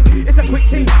hits in. It's a quick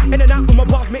thing, in and out with my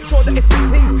bars, make sure that it's big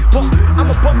things. But I'm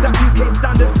above that UK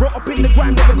standard, brought up in the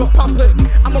grind, never got pampered.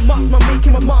 I'm a marksman,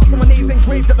 making my marks, so my name's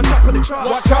engraved at the top of the chart.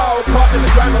 Watch out, partners in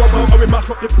crime are about, and we match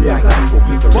up the place like natural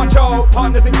glycerin. Watch out,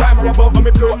 partners in crime are about, and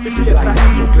we blow up the place like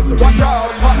natural glycerin. Watch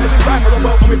out, partners in crime are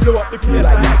about, and we blow up the place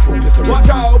like natural glycerin. Watch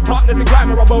out, partners in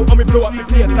crime are about, and we blow up the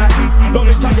place like. Don't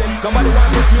it again, nobody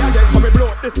wants to me again, so we blow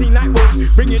up the scene like bush.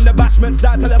 Bring in the bashment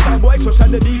style, tell the soundboy shush,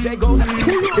 and the DJ goes.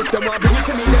 If them want bring it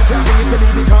to me, them can't bring it to me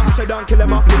because I shut down, kill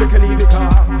them off lyrically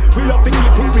because we love to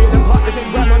keep it real and partners in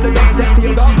crime on the left, them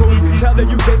feels all good. Tell the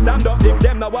UK stand up, if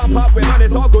them now want part with man,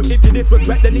 it's all good. If you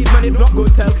disrespect the needs, man, it's not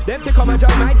good. Tell them to come and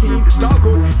join my team, it's all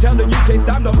good. Tell the UK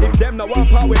stand up, if them now want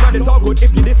part with man, it's all good.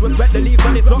 If you disrespect the leads,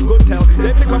 man, it's not good. Tell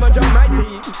them to come and join my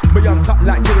team. Me, I'm top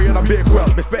like Jerry and I bake well.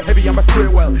 Respect heavy, I'm a spray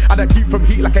well. And I keep from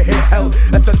heat like I hate hell.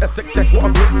 That's a success, what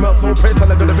a great smell. So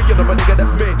personal, I'm gonna be another nigga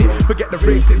that's made it. Forget the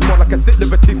race, it's more like a sit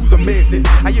liberties who's amazing.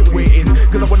 I ain't waiting,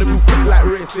 cause I wanna move quick like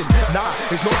racing. Nah,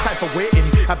 there's no time for waiting.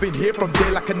 I've been here from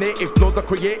day like a native. Flows are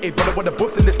creative, but I wanna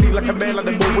bust in the scene like a man and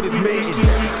the moment is mating.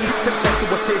 Sweet success to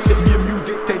what tasted, me and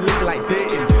music stay lit like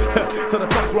dating. So the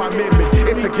stop's where I'm aiming,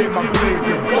 it's the game I'm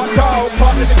blazing. Watch out,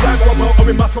 partners in crime are about, and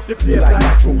we mash up the place like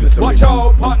natural glycerin. Watch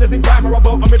out, partners in crime are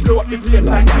about, and we blow up the place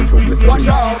like natural glycerin. Watch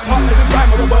out, partners in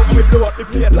crime are about, and we blow up the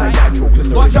place like natural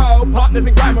glycerin. Watch out, partners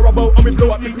in crime are about, and we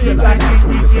blow up the place like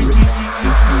natural glycerin.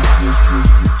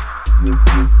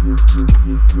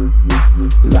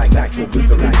 Like natural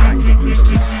glycerin, like natural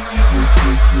glycerin.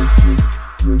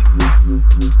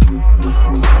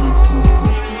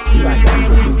 Like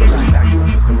natural glycerin, like natural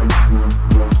glycerin.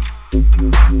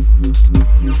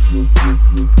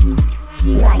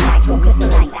 Like natural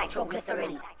glycerin, like natural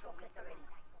glycerin.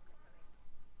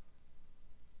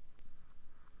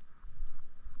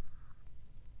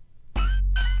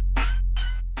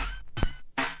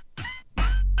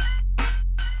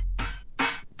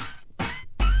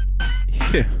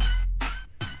 Yeah.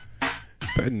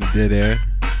 Pardon the dead air.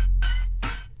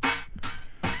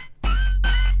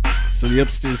 So the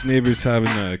upstairs neighbor's having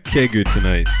a kegger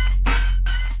tonight.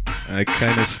 I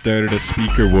kinda started a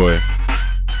speaker boy.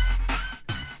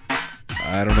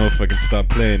 I don't know if I can stop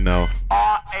playing now.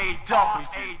 R-A-W.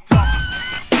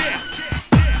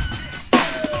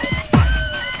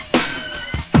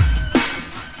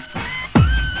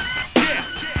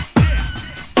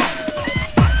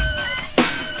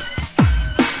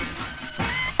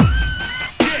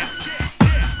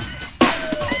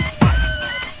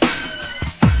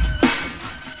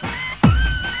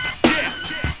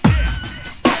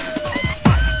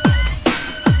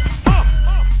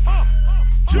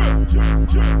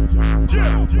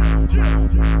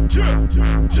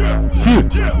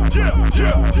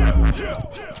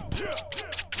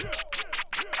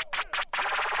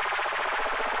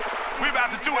 We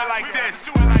about to do it like this.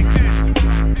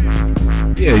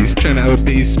 Yeah, he's trying to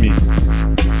outbass me.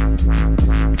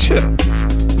 Chill.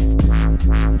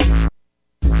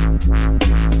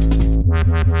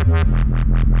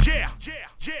 Yeah.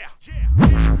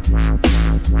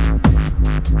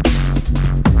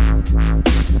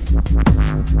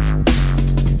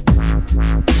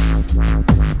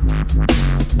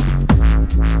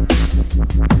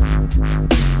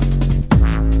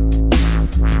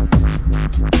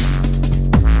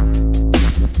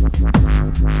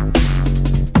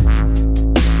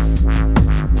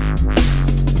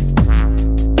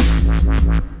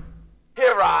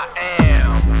 Here I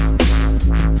am,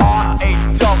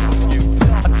 R-A-W,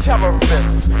 a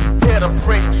terrorist, here to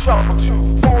bring trouble to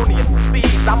phony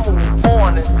MCs. I move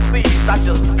on and seize, I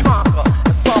just conquer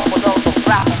and someone else will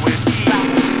rapper with ease.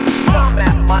 I'm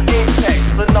at my apex,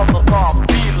 another bar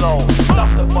below,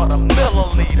 nothing but a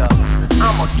milliliter.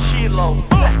 I'm a kilo,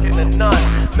 second to none,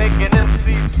 making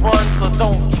MCs run, so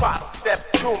don't try to step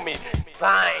to me, 'cause I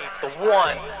ain't the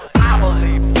one. I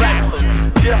believe reckless,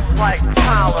 just like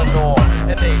Tylenol,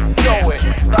 and they know it.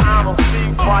 So I don't see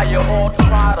why you all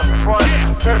try to front,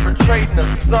 perpetrating a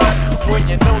stunt when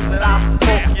you know that I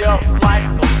smoke you up like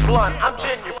a blunt. I'm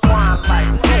genuine like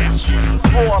Gucci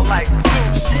Gucci, raw like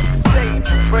sushi.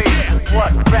 Stage race is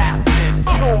what rap did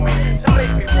to me. To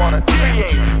make me wanna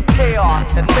create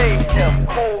chaos and mayhem.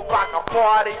 Cold rock a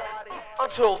party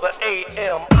until the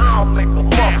AM. I'll make a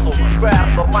muscle,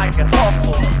 grab the mic and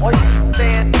hustle. While you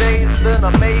stand dazed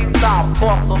and amazed, I'll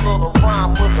bust a little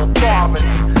rhyme with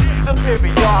authority,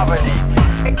 superiority,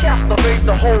 and captivate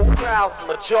the whole crowd's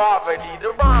majority.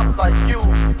 The rhymes I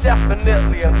use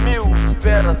definitely amuse,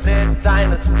 better than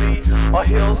Dynasty or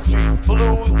Hill Street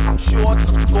Blues. I'm sure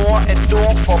to score and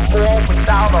door for more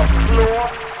without a floor,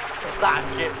 'cause I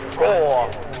get raw.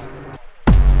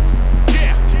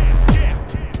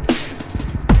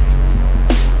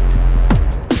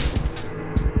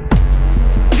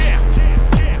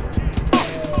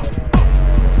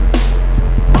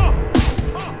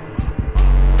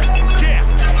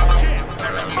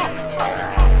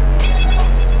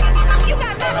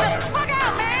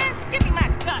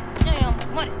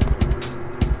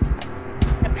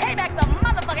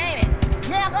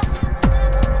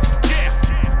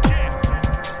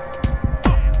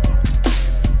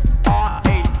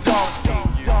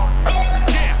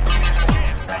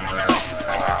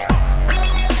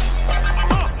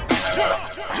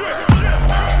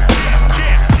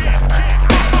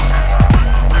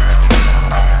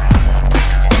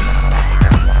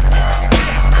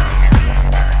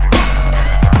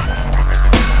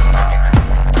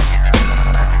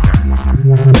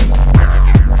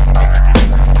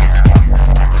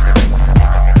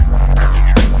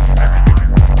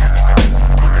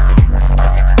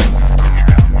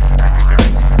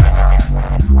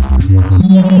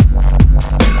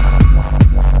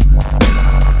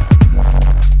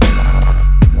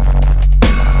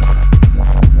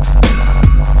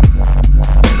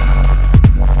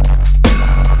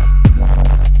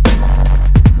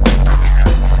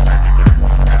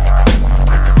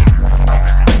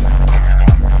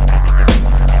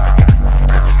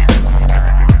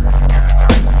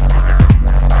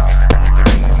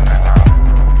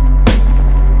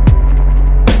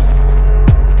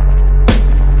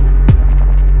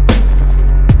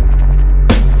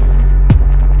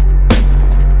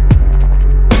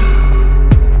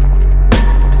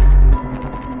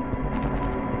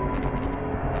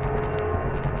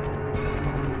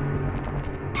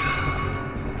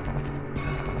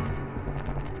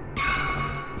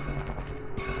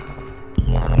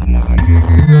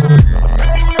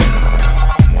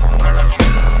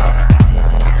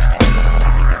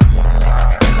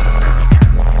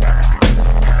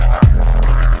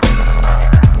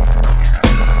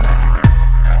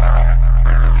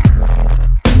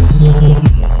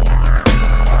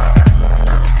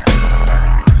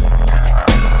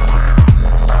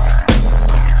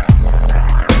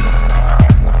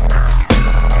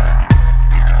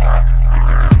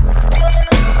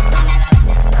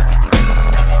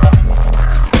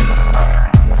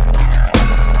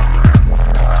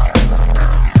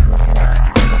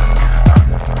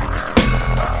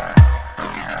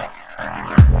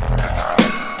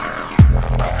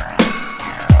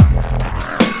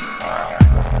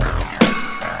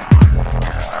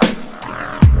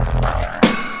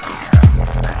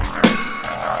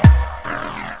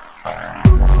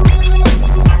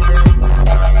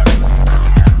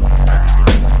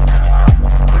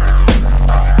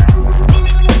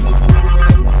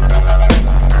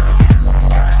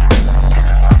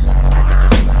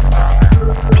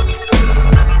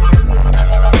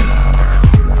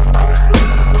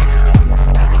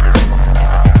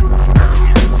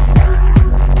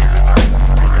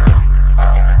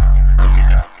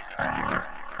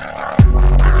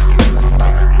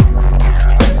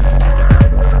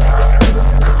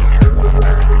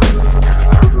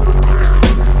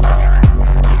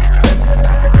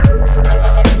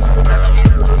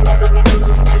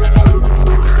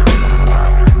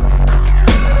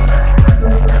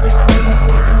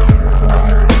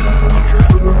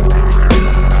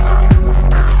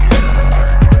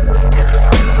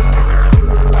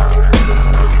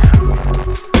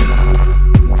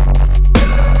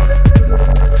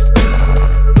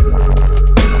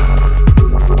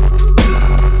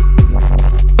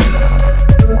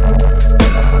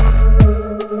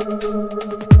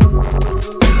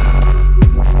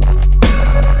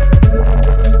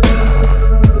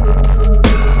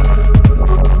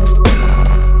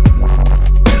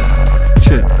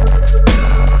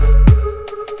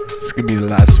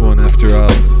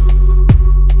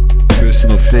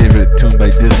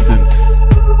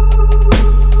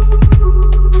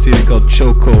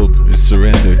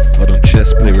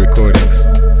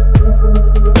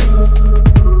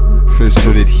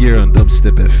 Heard it here on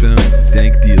Dubstep FM,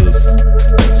 Dank Deals,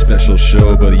 special show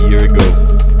about a year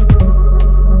ago.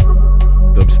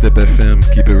 Step FM,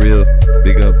 keep it real.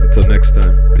 Big up. Until next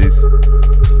time.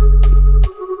 Peace.